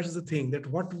life, that's the thing, that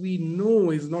what we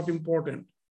know is not important.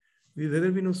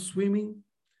 Whether we know swimming,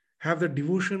 have the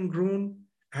devotion grown,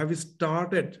 have we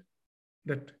started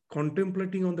that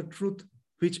contemplating on the truth,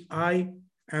 which I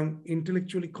am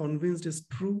intellectually convinced is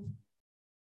true.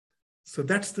 So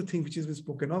that's the thing which has been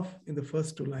spoken of in the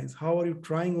first 2 lines. How are you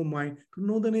trying, O mind, to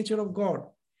know the nature of God?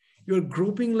 You are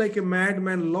groping like a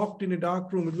madman locked in a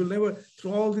dark room. It will never,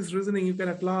 through all this reasoning, you can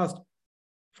at last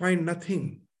find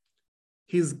nothing.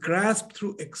 He is grasped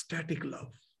through ecstatic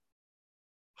love.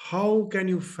 How can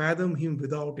you fathom him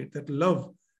without it? That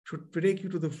love should take you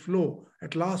to the flow,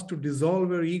 at last to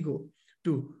dissolve your ego,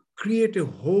 to create a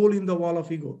hole in the wall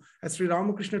of ego. As Sri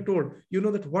Ramakrishna told, you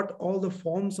know that what all the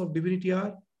forms of divinity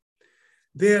are?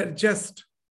 They are just,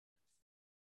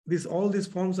 all these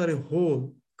forms are a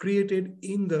hole created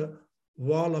in the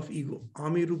wall of ego.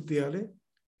 Ami Rup Diyale,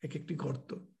 ekekti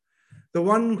gorto. The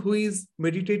one who is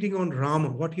meditating on Rama,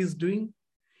 what he is doing?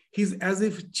 He's as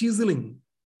if chiseling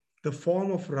the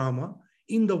form of Rama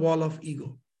in the wall of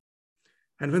ego.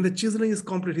 And when the chiseling is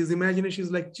complete, his imagination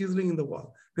is like chiseling in the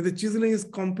wall. When the chiseling is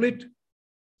complete,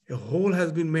 a hole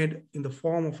has been made in the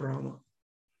form of Rama.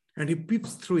 And he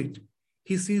peeps through it.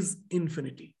 He sees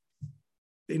infinity,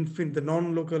 the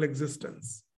non-local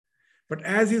existence. But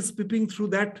as he is peeping through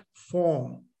that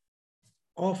form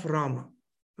of Rama,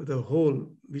 the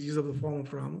whole, which is of the form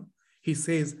of Rama, he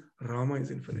says Rama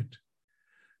is infinite.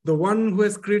 The one who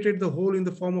has created the whole in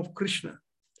the form of Krishna,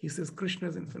 he says Krishna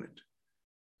is infinite.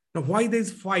 Now, why there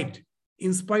is fight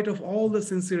in spite of all the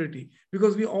sincerity?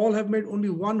 Because we all have made only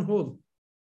one whole.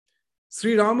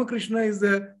 Sri Ramakrishna is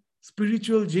the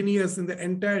spiritual genius in the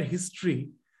entire history,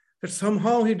 that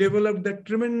somehow he developed that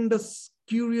tremendous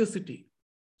curiosity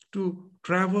to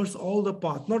traverse all the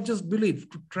path, not just believe,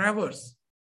 to traverse.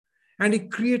 And he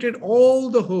created all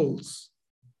the holes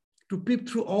to peep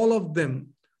through all of them,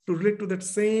 to relate to that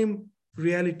same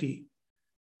reality,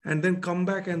 and then come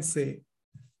back and say,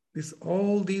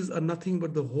 all these are nothing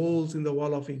but the holes in the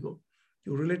wall of ego.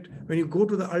 You relate, when you go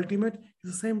to the ultimate,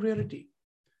 it's the same reality.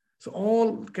 So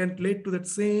all can relate to that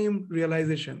same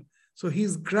realization. So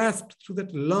he's grasped through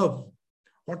that love.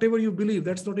 Whatever you believe,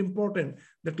 that's not important.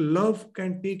 That love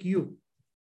can take you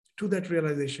to that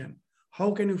realization.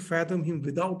 How can you fathom him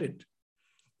without it?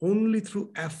 Only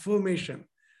through affirmation,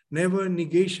 never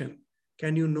negation,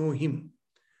 can you know him.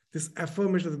 This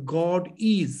affirmation that God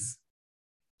is.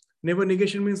 Never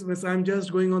negation means I'm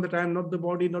just going on that I'm not the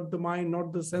body, not the mind,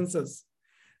 not the senses.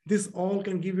 This all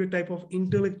can give you a type of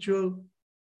intellectual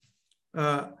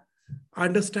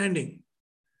understanding,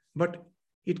 but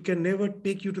it can never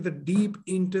take you to the deep,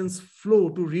 intense flow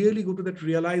to really go to that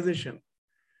realization,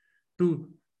 to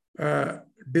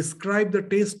describe the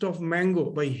taste of mango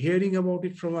by hearing about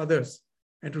it from others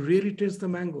and to really taste the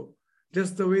mango.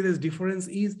 Just the way this difference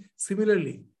is,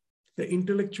 similarly, the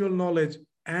intellectual knowledge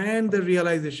and the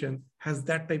realization has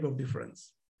that type of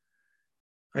difference.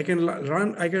 I can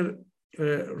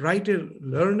write a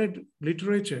learned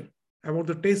literature about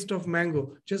the taste of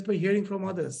mango just by hearing from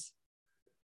others.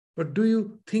 But do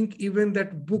you think even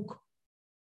that book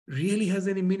really has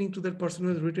any meaning to that person who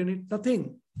has written it?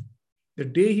 Nothing. The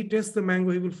day he tastes the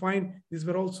mango, he will find these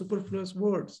were all superfluous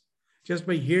words. Just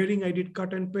by hearing, I did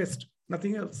cut and paste,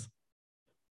 nothing else.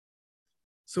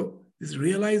 So this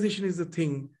realization is the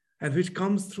thing, and which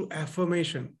comes through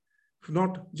affirmation,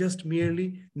 not just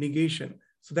merely negation.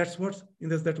 So that's what in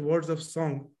that words of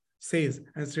song says,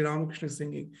 and Sri Ramakrishna is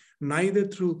singing, neither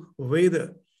through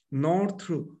Veda nor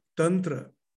through Tantra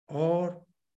or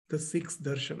the 6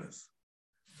 darshanas.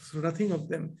 So nothing of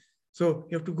them. So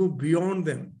you have to go beyond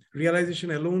them.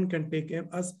 Realization alone can take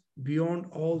us beyond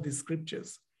all the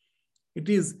scriptures. It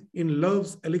is in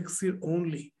love's elixir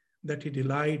only that he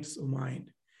delights, O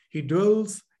mind. He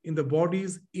dwells in the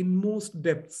body's inmost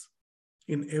depths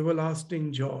in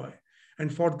everlasting joy.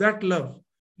 And for that love,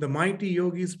 the mighty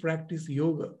yogis practice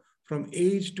yoga from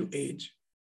age to age.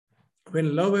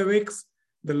 When love awakes,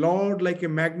 the Lord, like a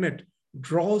magnet,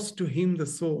 draws to him the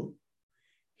soul.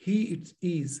 He it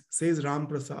is, says Ram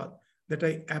Prasad, that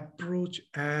I approach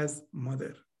as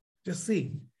mother. Just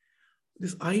see,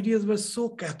 these ideas were so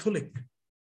Catholic.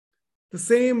 The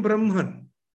same Brahman,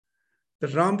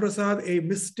 that Ram Prasad, a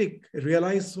mystic, a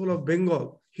realized soul of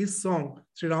Bengal, his song,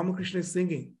 Sri Ramakrishna is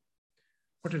singing.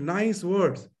 What a nice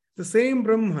words. The same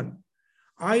Brahman.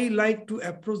 I like to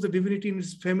approach the divinity in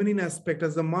its feminine aspect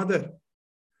as the mother.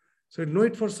 So know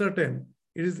it for certain.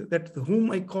 It is that whom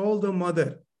I call the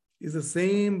mother is the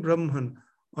same Brahman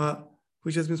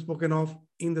which has been spoken of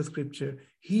in the scripture.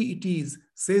 He it is,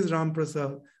 says Ram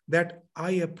Prasad, that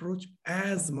I approach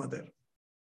as mother.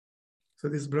 So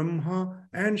this Brahma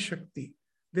and Shakti,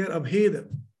 they are Abheda,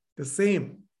 the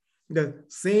same. The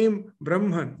same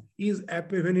Brahman is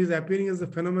when he is appearing as a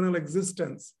phenomenal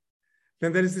existence.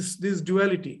 Then there is this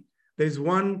duality. There is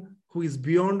one who is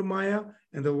beyond Maya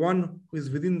and the one who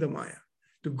is within the Maya.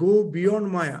 To go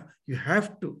beyond Maya, you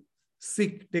have to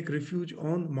take refuge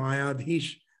on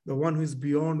Mayadhish, the one who is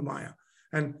beyond Maya.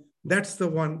 And that's the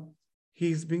one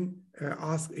he is being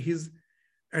asked, he's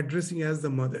addressing as the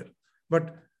mother.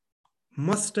 But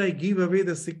must I give away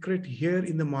the secret here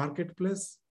in the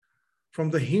marketplace? From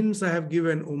the hints I have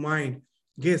given, O mind,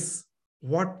 guess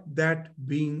what that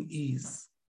being is.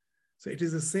 So it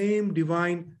is the same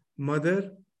divine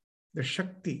mother, the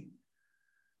Shakti,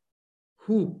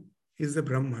 who is the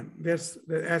Brahman. There's,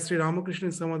 as Sri Ramakrishna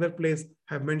in some other place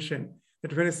have mentioned,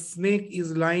 that when a snake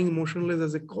is lying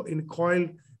motionless in coiled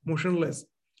motionless,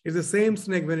 it's the same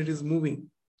snake when it is moving.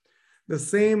 The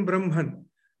same Brahman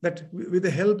that with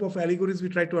the help of allegories we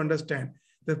try to understand,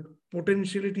 the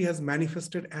potentiality has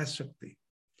manifested as Shakti.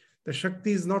 The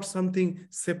Shakti is not something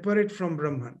separate from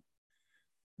Brahman.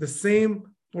 The same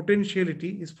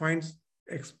potentiality finds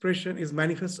expression, is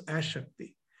manifest as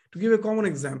Shakti. To give a common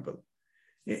example,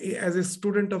 as a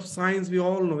student of science, we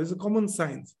all know, it's a common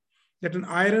science, that an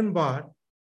iron bar,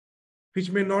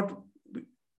 which may not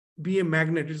be a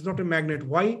magnet, it's not a magnet.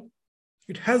 Why?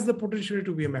 It has the potential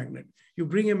to be a magnet. You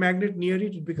bring a magnet near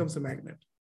it, it becomes a magnet.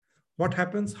 What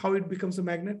happens? How it becomes a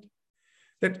magnet?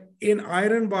 That an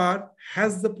iron bar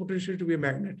has the potential to be a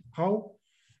magnet. How?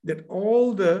 That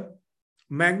all the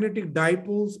magnetic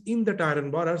dipoles in that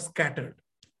iron bar are scattered.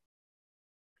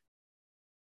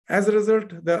 As a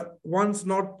result, the one's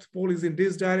north pole is in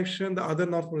this direction, the other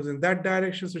north pole is in that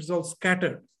direction, so it's all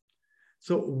scattered.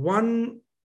 So one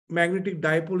magnetic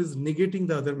dipole is negating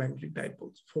the other magnetic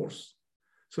dipole's force.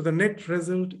 So the net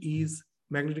result is,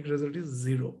 magnetic result is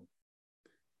 0.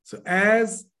 So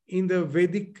as in the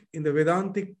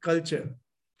Vedantic culture,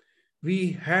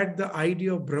 we had the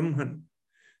idea of Brahman.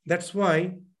 That's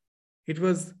why it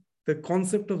was the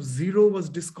concept of zero was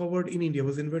discovered in India,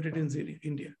 was invented in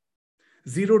India.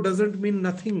 Zero doesn't mean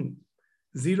nothing.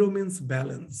 Zero means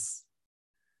balance.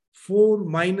 4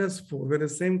 minus 4, when the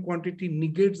same quantity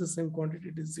negates the same quantity,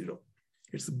 it is zero.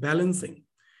 It's balancing.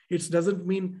 It doesn't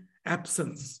mean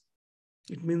absence.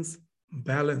 It means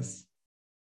balance.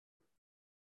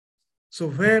 So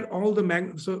where all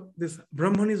the so this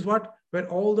Brahman is what? Where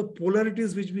all the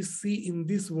polarities which we see in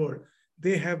this world,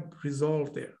 they have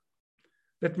resolved there.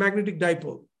 That magnetic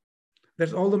dipole,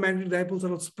 that's all the magnetic dipoles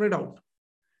are spread out.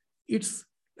 It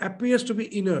appears to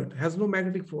be inert, has no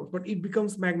magnetic force, but it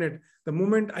becomes magnet the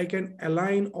moment I can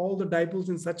align all the dipoles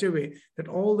in such a way that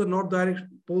all the north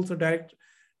poles are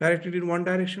directed in one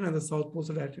direction and the south poles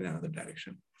are directed in another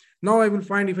direction. Now I will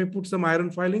find if I put some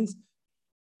iron filings,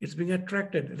 it's being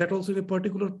attracted. That also is a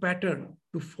particular pattern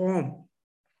to form,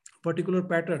 particular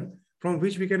pattern from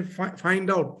which we can find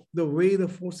out the way the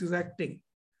force is acting.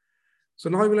 So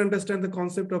now we will understand the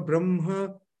concept of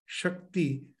Brahma,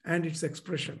 Shakti and its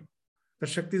expression. The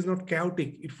Shakti is not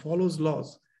chaotic, it follows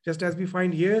laws. Just as we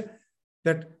find here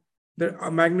that the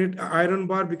iron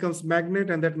bar becomes magnet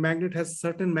and that magnet has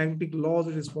certain magnetic laws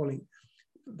it is following.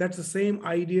 That's the same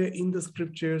idea in the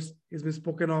scriptures is being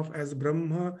spoken of as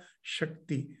Brahma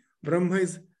Shakti. Brahma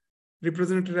is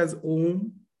represented as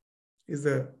Om, is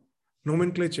the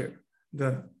nomenclature.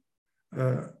 The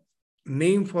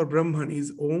name for Brahman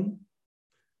is Om.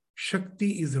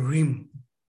 Shakti is Rim.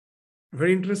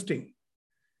 Very interesting.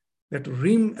 That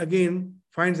Rim again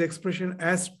finds expression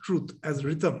as truth, as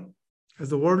rhythm, as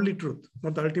the worldly truth,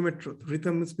 not the ultimate truth.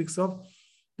 Rhythm speaks of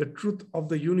the truth of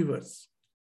the universe.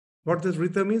 What this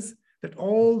rhythm is, that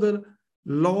all the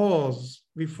laws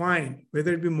we find,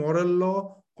 whether it be moral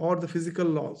law or the physical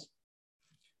laws,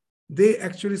 they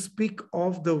actually speak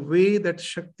of the way that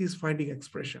Shakti is finding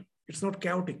expression. It's not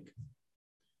chaotic.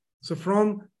 So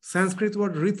from Sanskrit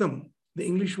word rhythm, the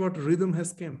English word rhythm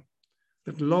has come.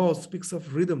 That law speaks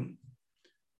of rhythm.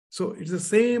 So it's the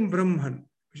same Brahman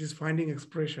which is finding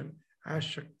expression as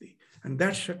Shakti. And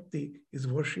that Shakti is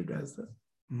worshipped as the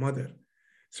mother.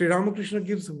 Sri Ramakrishna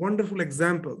gives a wonderful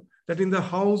example that in the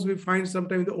house we find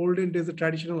sometimes in the olden days, the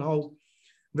traditional house,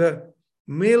 the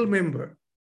male member,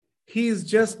 he is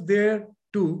just there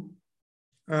to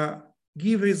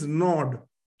give his nod.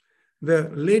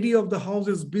 The lady of the house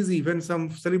is busy when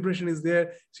some celebration is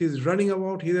there. She is running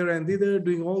about hither and thither,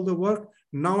 doing all the work.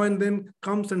 Now and then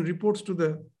comes and reports to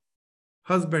the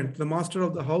husband, the master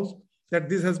of the house, that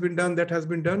this has been done, that has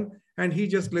been done, and he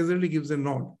just leisurely gives a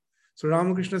nod. So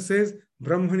Ramakrishna says,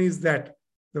 Brahman is that,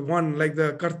 the one like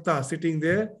the Karta sitting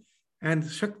there, and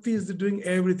Shakti is doing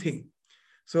everything.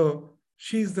 So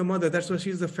she is the mother. That's why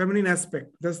she is the feminine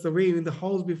aspect. That's the way in the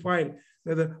house we find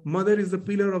that the mother is the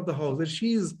pillar of the house, that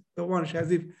she is the one,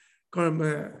 as if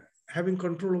having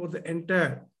control over the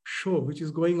entire show which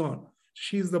is going on.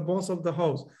 She is the boss of the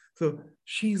house. So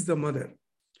she is the mother.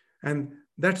 And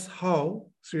that's how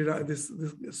this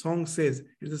song says,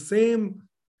 it's the same,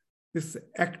 this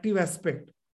active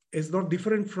aspect is not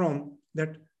different from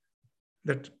that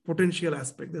potential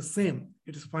aspect, the same.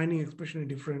 It is finding expression in a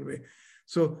different way.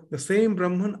 So the same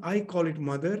Brahman, I call it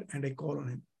mother and I call on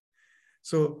him.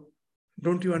 So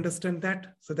don't you understand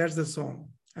that? So that's the song.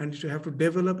 And you have to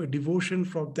develop a devotion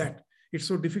from that. It's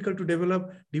so difficult to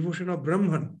develop devotion of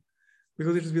Brahman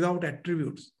because it is without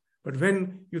attributes. But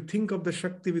when you think of the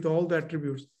Shakti with all the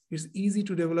attributes, it's easy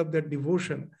to develop that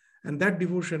devotion. And that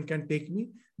devotion can take me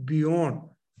beyond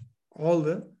all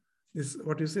the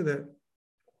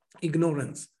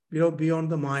ignorance, beyond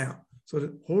the Maya.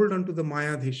 So hold on to the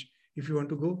Mayadhish if you want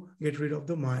to go get rid of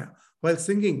the Maya. While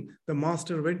singing, the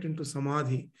master went into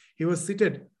Samadhi. He was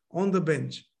seated on the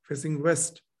bench facing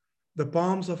west, the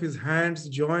palms of his hands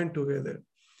joined together,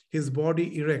 his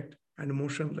body erect and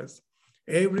motionless.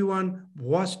 Everyone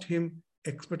watched him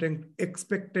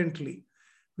expectantly.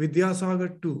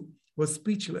 Vidyasagar too was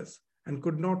speechless and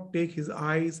could not take his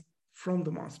eyes from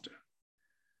the master.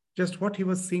 Just what he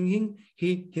was singing,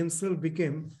 he himself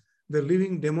became the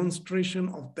living demonstration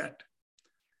of that.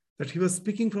 That he was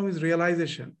speaking from his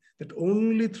realization that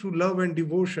only through love and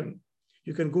devotion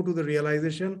you can go to the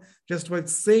realization. Just by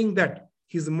saying that,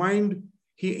 his mind,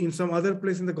 in some other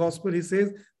place in the gospel, he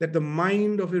says that the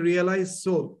mind of a realized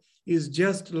soul is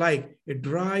just like a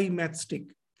dry matchstick.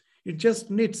 It just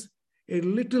needs a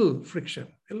little friction,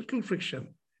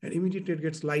 and immediately it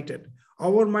gets lighted.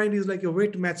 Our mind is like a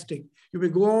wet matchstick. You may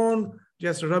go on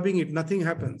just rubbing it, nothing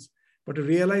happens. But a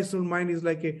realized soul mind is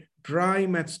like a dry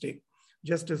matchstick.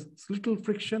 Just a little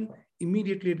friction,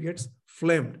 immediately it gets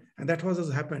flamed. And that was what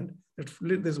has happened. That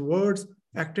these words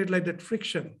acted like that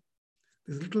friction.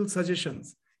 These little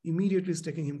suggestions immediately is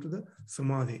taking him to the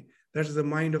samadhi. That is the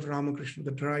mind of Ramakrishna,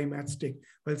 the dry matchstick.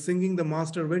 While singing, the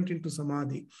master went into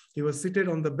samadhi. He was seated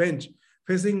on the bench,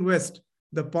 facing west,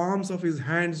 the palms of his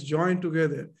hands joined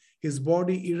together, his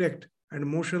body erect and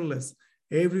motionless.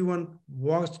 Everyone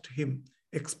watched him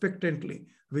expectantly.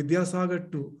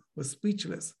 Vidyasagar too was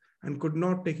speechless and could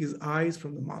not take his eyes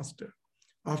from the master.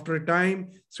 After a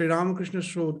time, Sri Ramakrishna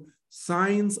showed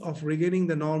signs of regaining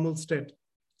the normal state.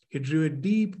 He drew a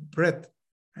deep breath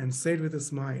and said with a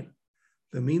smile,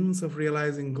 "The means of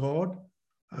realizing God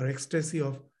are ecstasy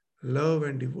of love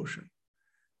and devotion."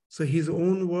 So his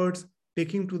own words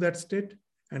take him to that state,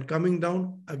 and coming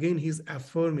down, again he's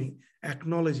affirming,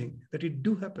 acknowledging that it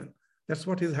do happen. That's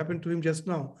what has happened to him just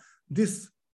now.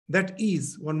 That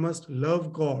is, one must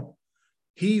love God.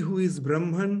 He who is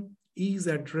Brahman is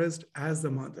addressed as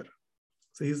the mother.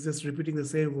 So he's just repeating the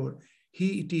same word.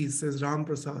 He it is, says Ram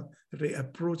Prasad, that I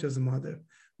approach as a mother.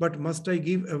 But must I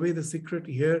give away the secret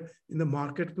here in the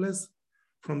marketplace?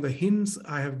 From the hints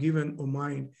I have given, O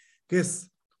mind, guess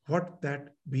what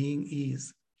that being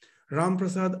is. Ram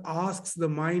Prasad asks the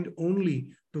mind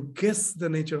only to guess the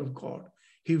nature of God.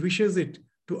 He wishes it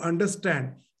to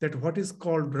understand that what is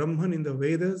called Brahman in the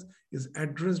Vedas is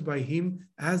addressed by him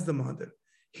as the mother.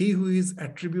 He who is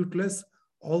attributeless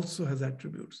also has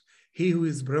attributes. He who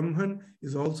is Brahman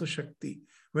is also Shakti.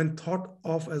 When thought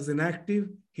of as inactive,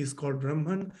 he is called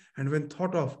Brahman. And when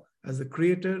thought of as the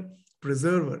creator,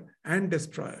 preserver, and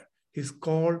destroyer, he is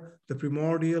called the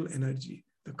primordial energy,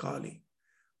 the Kali.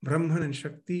 Brahman and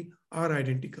Shakti are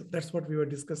identical. That's what we were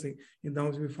discussing. In the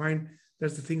house we find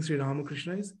that's the thing Sri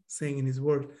Ramakrishna is saying in his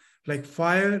word. Like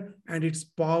fire and its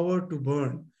power to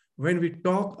burn. When we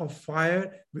talk of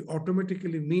fire, we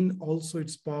automatically mean also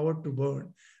its power to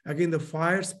burn. Again, the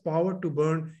fire's power to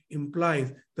burn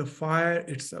implies the fire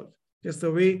itself. Just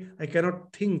the way I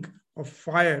cannot think of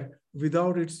fire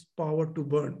without its power to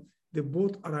burn. They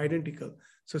both are identical.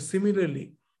 So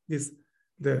similarly,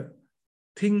 the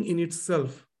thing in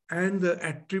itself and the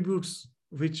attributes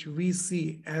which we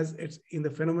see as it's in the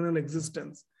phenomenal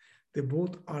existence, they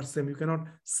both are same. You cannot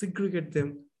segregate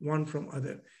them one from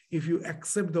other. If you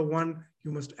accept the one,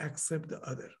 you must accept the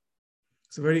other.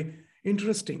 It's very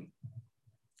interesting.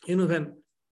 When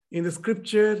in the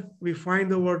scripture, we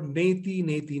find the word neti,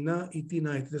 neti, na, iti,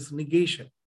 na, this negation.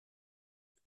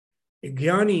 A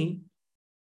jnani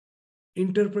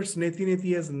interprets neti,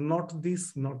 neti as not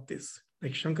this, not this.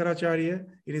 Like Shankaracharya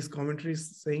in his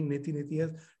commentaries saying neti, neti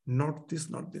as not this,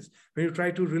 not this. When you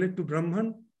try to relate to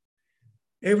Brahman,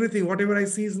 everything, whatever I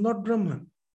see is not Brahman.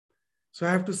 So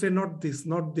I have to say not this,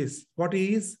 not this. What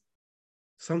is?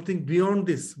 Something beyond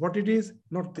this. What it is?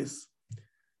 Not this.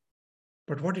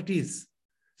 But what it is.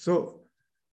 So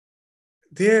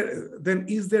then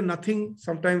is there nothing?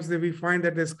 Sometimes we find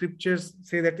that the scriptures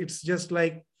say that it's just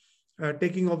like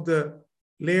taking off the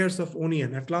layers of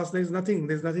onion. At last there is nothing.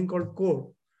 There's nothing called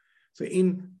core. So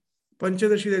in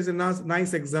Panchadashi, there's a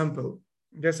nice example.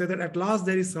 They say that at last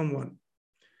there is someone.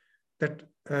 That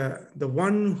the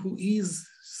one who is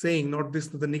saying not this,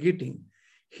 the negating,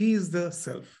 he is the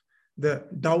self. The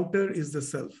doubter is the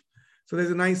self. So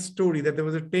there's a nice story that there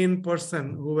was a 10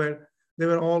 person they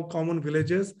were all common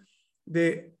villagers.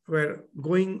 They were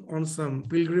going on some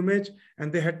pilgrimage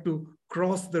and they had to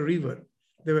cross the river.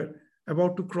 They were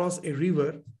about to cross a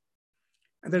river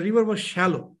and the river was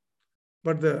shallow,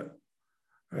 but the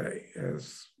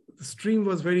stream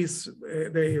was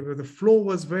the flow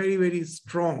was very, very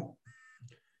strong.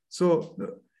 So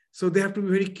they have to be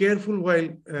very careful while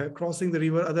crossing the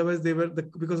river. Otherwise,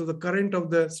 because of the current of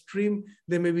the stream,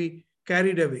 they may be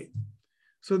carried away.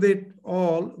 So they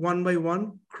all, one by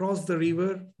one, crossed the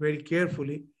river very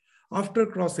carefully. After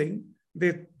crossing,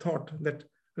 they thought that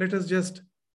let us just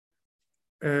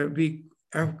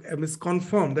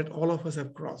confirm that all of us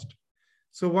have crossed.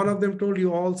 So one of them told,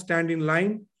 you all stand in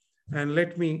line and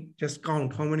let me just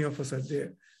count how many of us are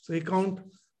there. So he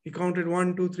counted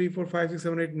 1, 2, 3, 4, 5, 6,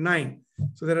 7, 8, 9.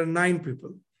 So there are 9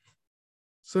 people.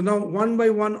 So now one by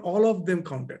one, all of them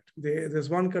counted. There's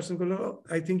one person called, oh,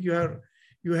 I think you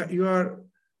are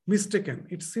mistaken.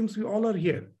 It seems we all are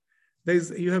here.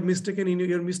 You're mistaken in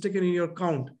your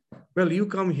count. Well, you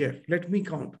come here. Let me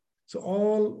count. So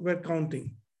all were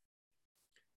counting.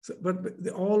 So, but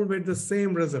they all were the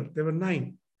same result. There were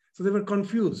 9. So they were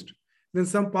confused. Then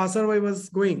some passerby was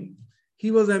going.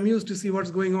 He was amused to see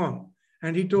what's going on.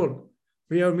 And he told,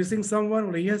 we are missing someone.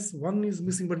 Well, yes, one is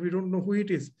missing, but we don't know who it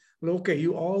is. Well, okay,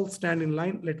 you all stand in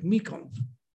line. Let me count.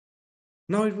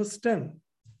 Now it was 10.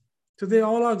 So they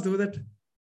all asked that,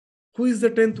 Who is the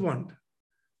 10th one?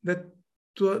 That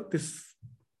this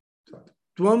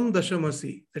Tvam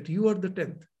Dashamasi, that you are the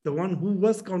 10th, the one who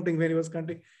was counting when he was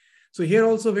counting. So here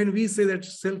also, when we say that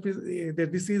self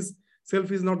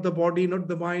is not the body, not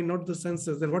the mind, not the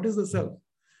senses, then what is the self?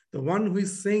 The one who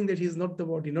is saying that he is not the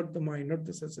body, not the mind, not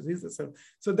the senses, he is the self.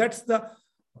 So that's the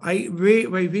way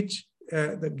by which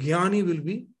the Jnani will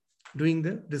be doing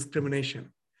the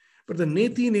discrimination. But the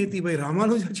Neti Neti by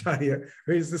Ramanujacharya,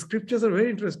 where the scriptures are very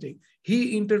interesting,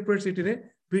 he interprets it in a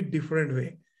bit different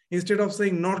way. Instead of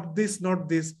saying not this,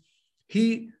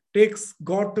 he takes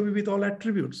God to be with all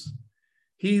attributes.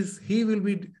 He will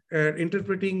be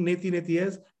interpreting Neti Neti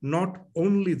as not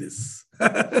only this.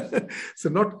 So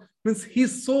not means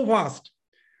he's so vast.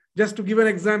 Just to give an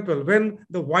example, when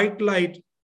the white light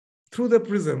through the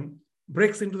prism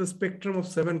breaks into the spectrum of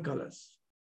 7 colors,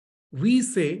 we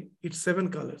say it's 7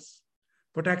 colors,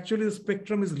 but actually the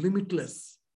spectrum is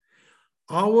limitless.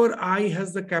 Our eye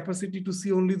has the capacity to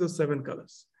see only those 7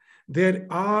 colors. There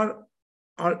are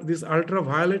this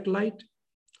ultraviolet light,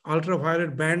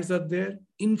 ultraviolet bands are there,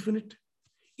 infinite.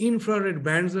 Infrared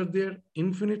bands are there,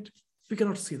 infinite. We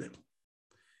cannot see them.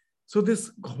 So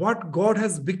this, what God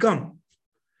has become,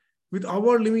 with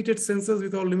our limited senses,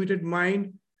 with our limited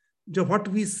mind, what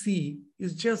we see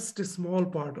is just a small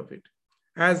part of it.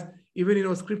 As even in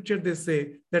our scripture, they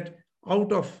say that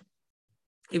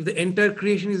if the entire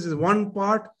creation is 1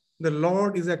 part, the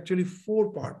Lord is actually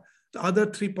 4 parts. The other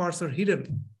 3 parts are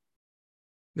hidden.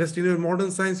 Just in your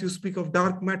modern science, you speak of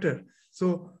dark matter.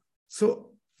 So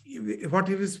what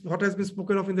has been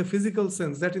spoken of in the physical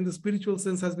sense, that in the spiritual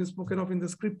sense has been spoken of in the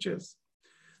scriptures.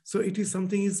 So it is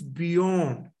something is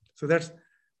beyond. So that's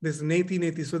this Neti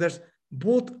Neti. So that's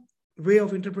both way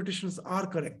of interpretations are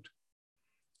correct.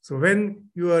 So when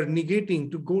you are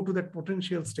negating to go to that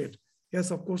potential state, yes,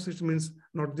 of course, it means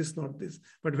not this, not this.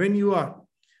 But when you are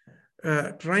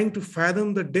trying to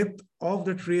fathom the depth of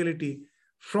that reality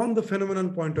from the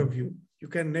phenomenon point of view, you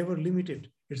can never limit it.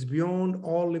 It's beyond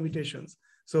all limitations.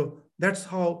 So that's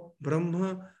how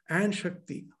Brahma and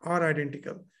Shakti are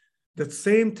identical. The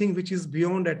same thing which is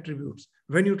beyond attributes.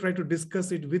 When you try to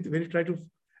discuss it when you try to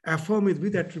affirm it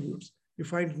with attributes, you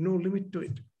find no limit to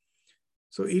it.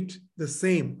 So it the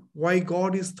same. Why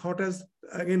God is thought as,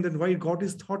 again, then why God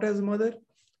is thought as mother?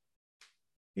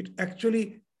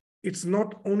 It's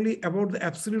not only about the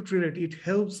absolute reality, it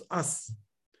helps us.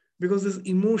 Because this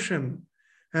emotion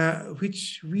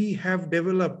which we have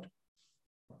developed,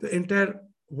 the entire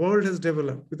world has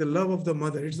developed with the love of the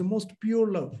mother. It's the most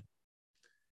pure love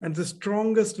and the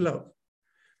strongest love.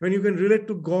 When you can relate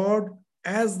to God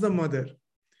as the mother,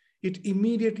 it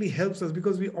immediately helps us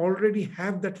because we already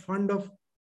have that fund of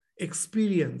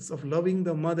experience of loving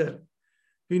the mother.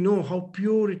 We know how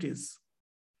pure it is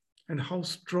and how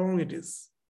strong it is,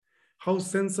 how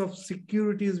sense of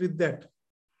security is with that.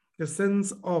 The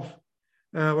sense of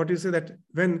that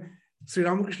when Sri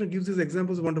Ramakrishna gives these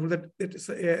examples, wonderful, that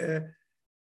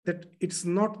it's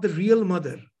not the real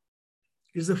mother.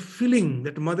 It's a feeling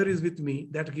that mother is with me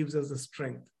that gives us the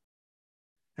strength.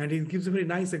 And he gives a very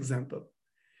nice example.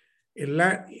 In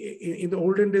the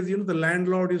olden days, the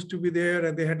landlord used to be there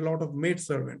and they had a lot of maid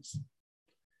servants.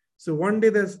 So one day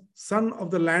the son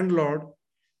of the landlord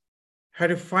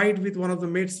had a fight with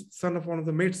son of one of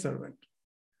the maid servant.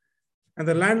 And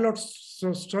the landlord's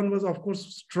son was, of course,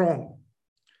 strong.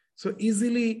 So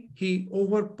easily he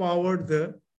overpowered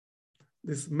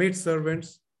this maid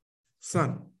servant's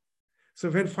son. So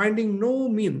when finding no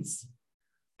means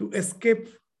to escape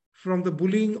from the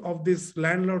bullying of this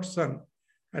landlord's son,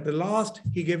 at the last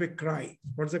he gave a cry.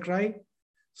 What's the cry?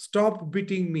 Stop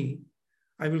beating me.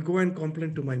 I will go and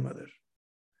complain to my mother.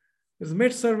 This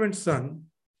maid servant's son,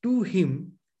 to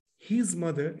him, his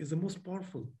mother is the most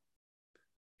powerful.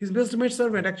 His best maid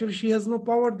servant, actually, she has no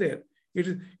power there. It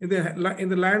is in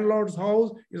the landlord's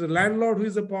house, is a landlord who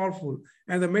is a powerful,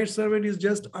 and the maid servant is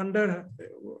just under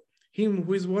him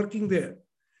who is working there.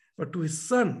 But to his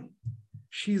son,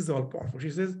 she is all powerful. She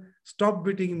says, stop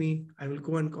beating me, I will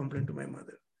go and complain to my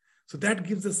mother. So that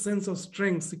gives a sense of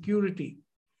strength, security.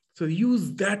 So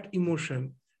use that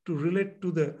emotion to relate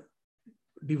to the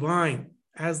divine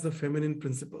as the feminine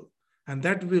principle. And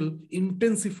that will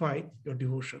intensify your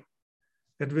devotion.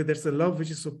 That's a love which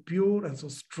is so pure and so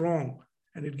strong,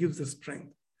 and it gives the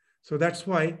strength. So that's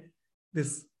why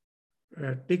this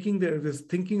this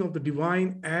thinking of the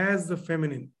divine as the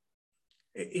feminine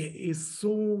is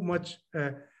so much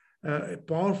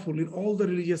powerful in all the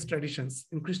religious traditions.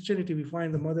 In Christianity, we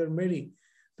find the Mother Mary,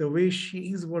 the way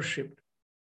she is worshipped.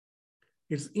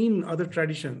 It's in other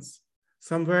traditions.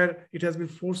 Somewhere it has been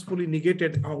forcefully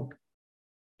negated out.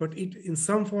 but it in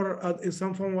some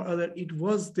form or other, it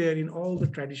was there in all the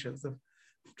traditions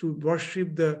to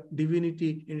worship the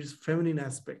divinity in its feminine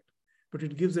aspect. But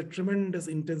it gives a tremendous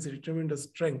intensity, tremendous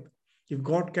strength. If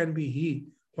God can be he,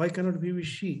 why cannot we be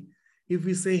she? If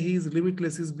we say he is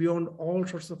limitless, he's beyond all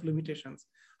sorts of limitations,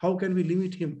 how can we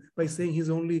limit him by saying he's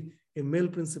only a male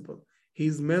principle?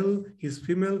 He's male, he's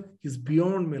female, he's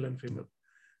beyond male and female.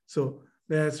 So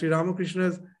the Sri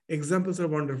Ramakrishna's examples are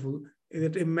wonderful.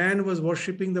 That a man was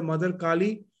worshipping the mother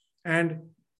Kali, and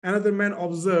another man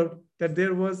observed that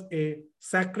there was a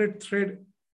sacred thread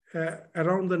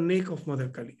around the neck of Mother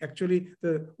Kali. Actually,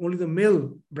 only the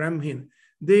male Brahmin,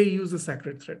 they use the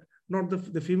sacred thread. Not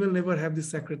the female never have this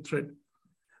sacred thread.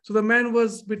 So the man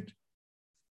was a bit,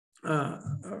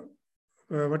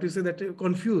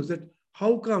 confused that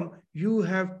how come you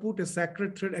have put a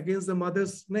sacred thread against the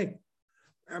mother's neck,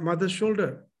 mother's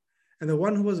shoulder? And the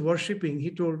one who was worshipping,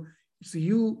 he told, it's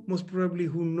you most probably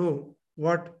who know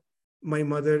what my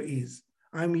mother is.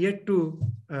 I'm yet to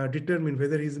determine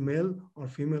whether he's male or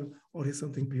female or he's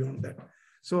something beyond that.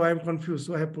 So I'm confused.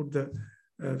 So I have put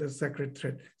the sacred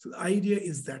thread. So the idea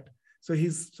is that, so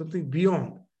he's something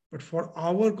beyond, but for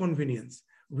our convenience,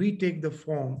 we take the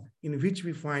form in which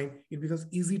we find it becomes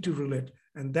easy to relate,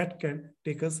 and that can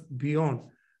take us beyond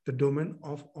the domain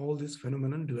of all this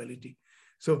phenomenon duality.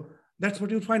 So that's what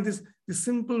you'll find. This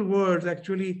simple words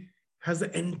actually has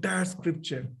the entire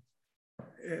scripture,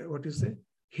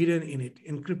 hidden in it,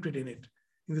 encrypted in it.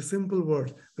 In the simple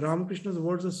words, Ramakrishna's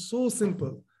words are so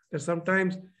simple that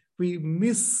sometimes we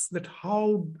miss that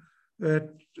how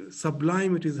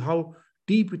sublime it is, how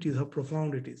deep it is, how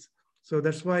profound it is. So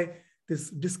that's why this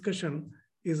discussion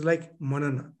is like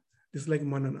manana. This is like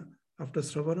manana. After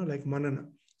Sravana, like manana.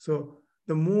 So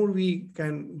the more we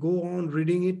can go on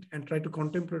reading it and try to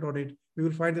contemplate on it, we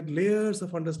will find that layers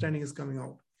of understanding is coming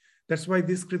out. That's why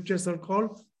these scriptures are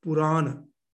called Purana.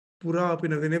 Pura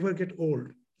apina, they never get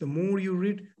old. The more you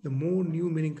read, the more new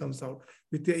meaning comes out.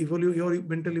 With your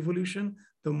mental evolution,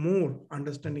 the more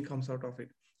understanding comes out of it.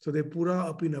 So they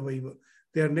pura apinavaiva.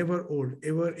 They are never old,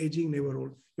 ever aging, never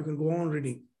old. You can go on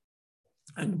reading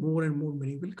and more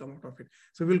meaning will come out of it.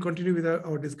 So we'll continue with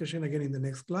our discussion again in the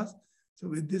next class. So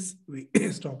with this, we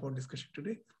stop our discussion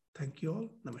today. Thank you all.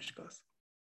 Namaskar.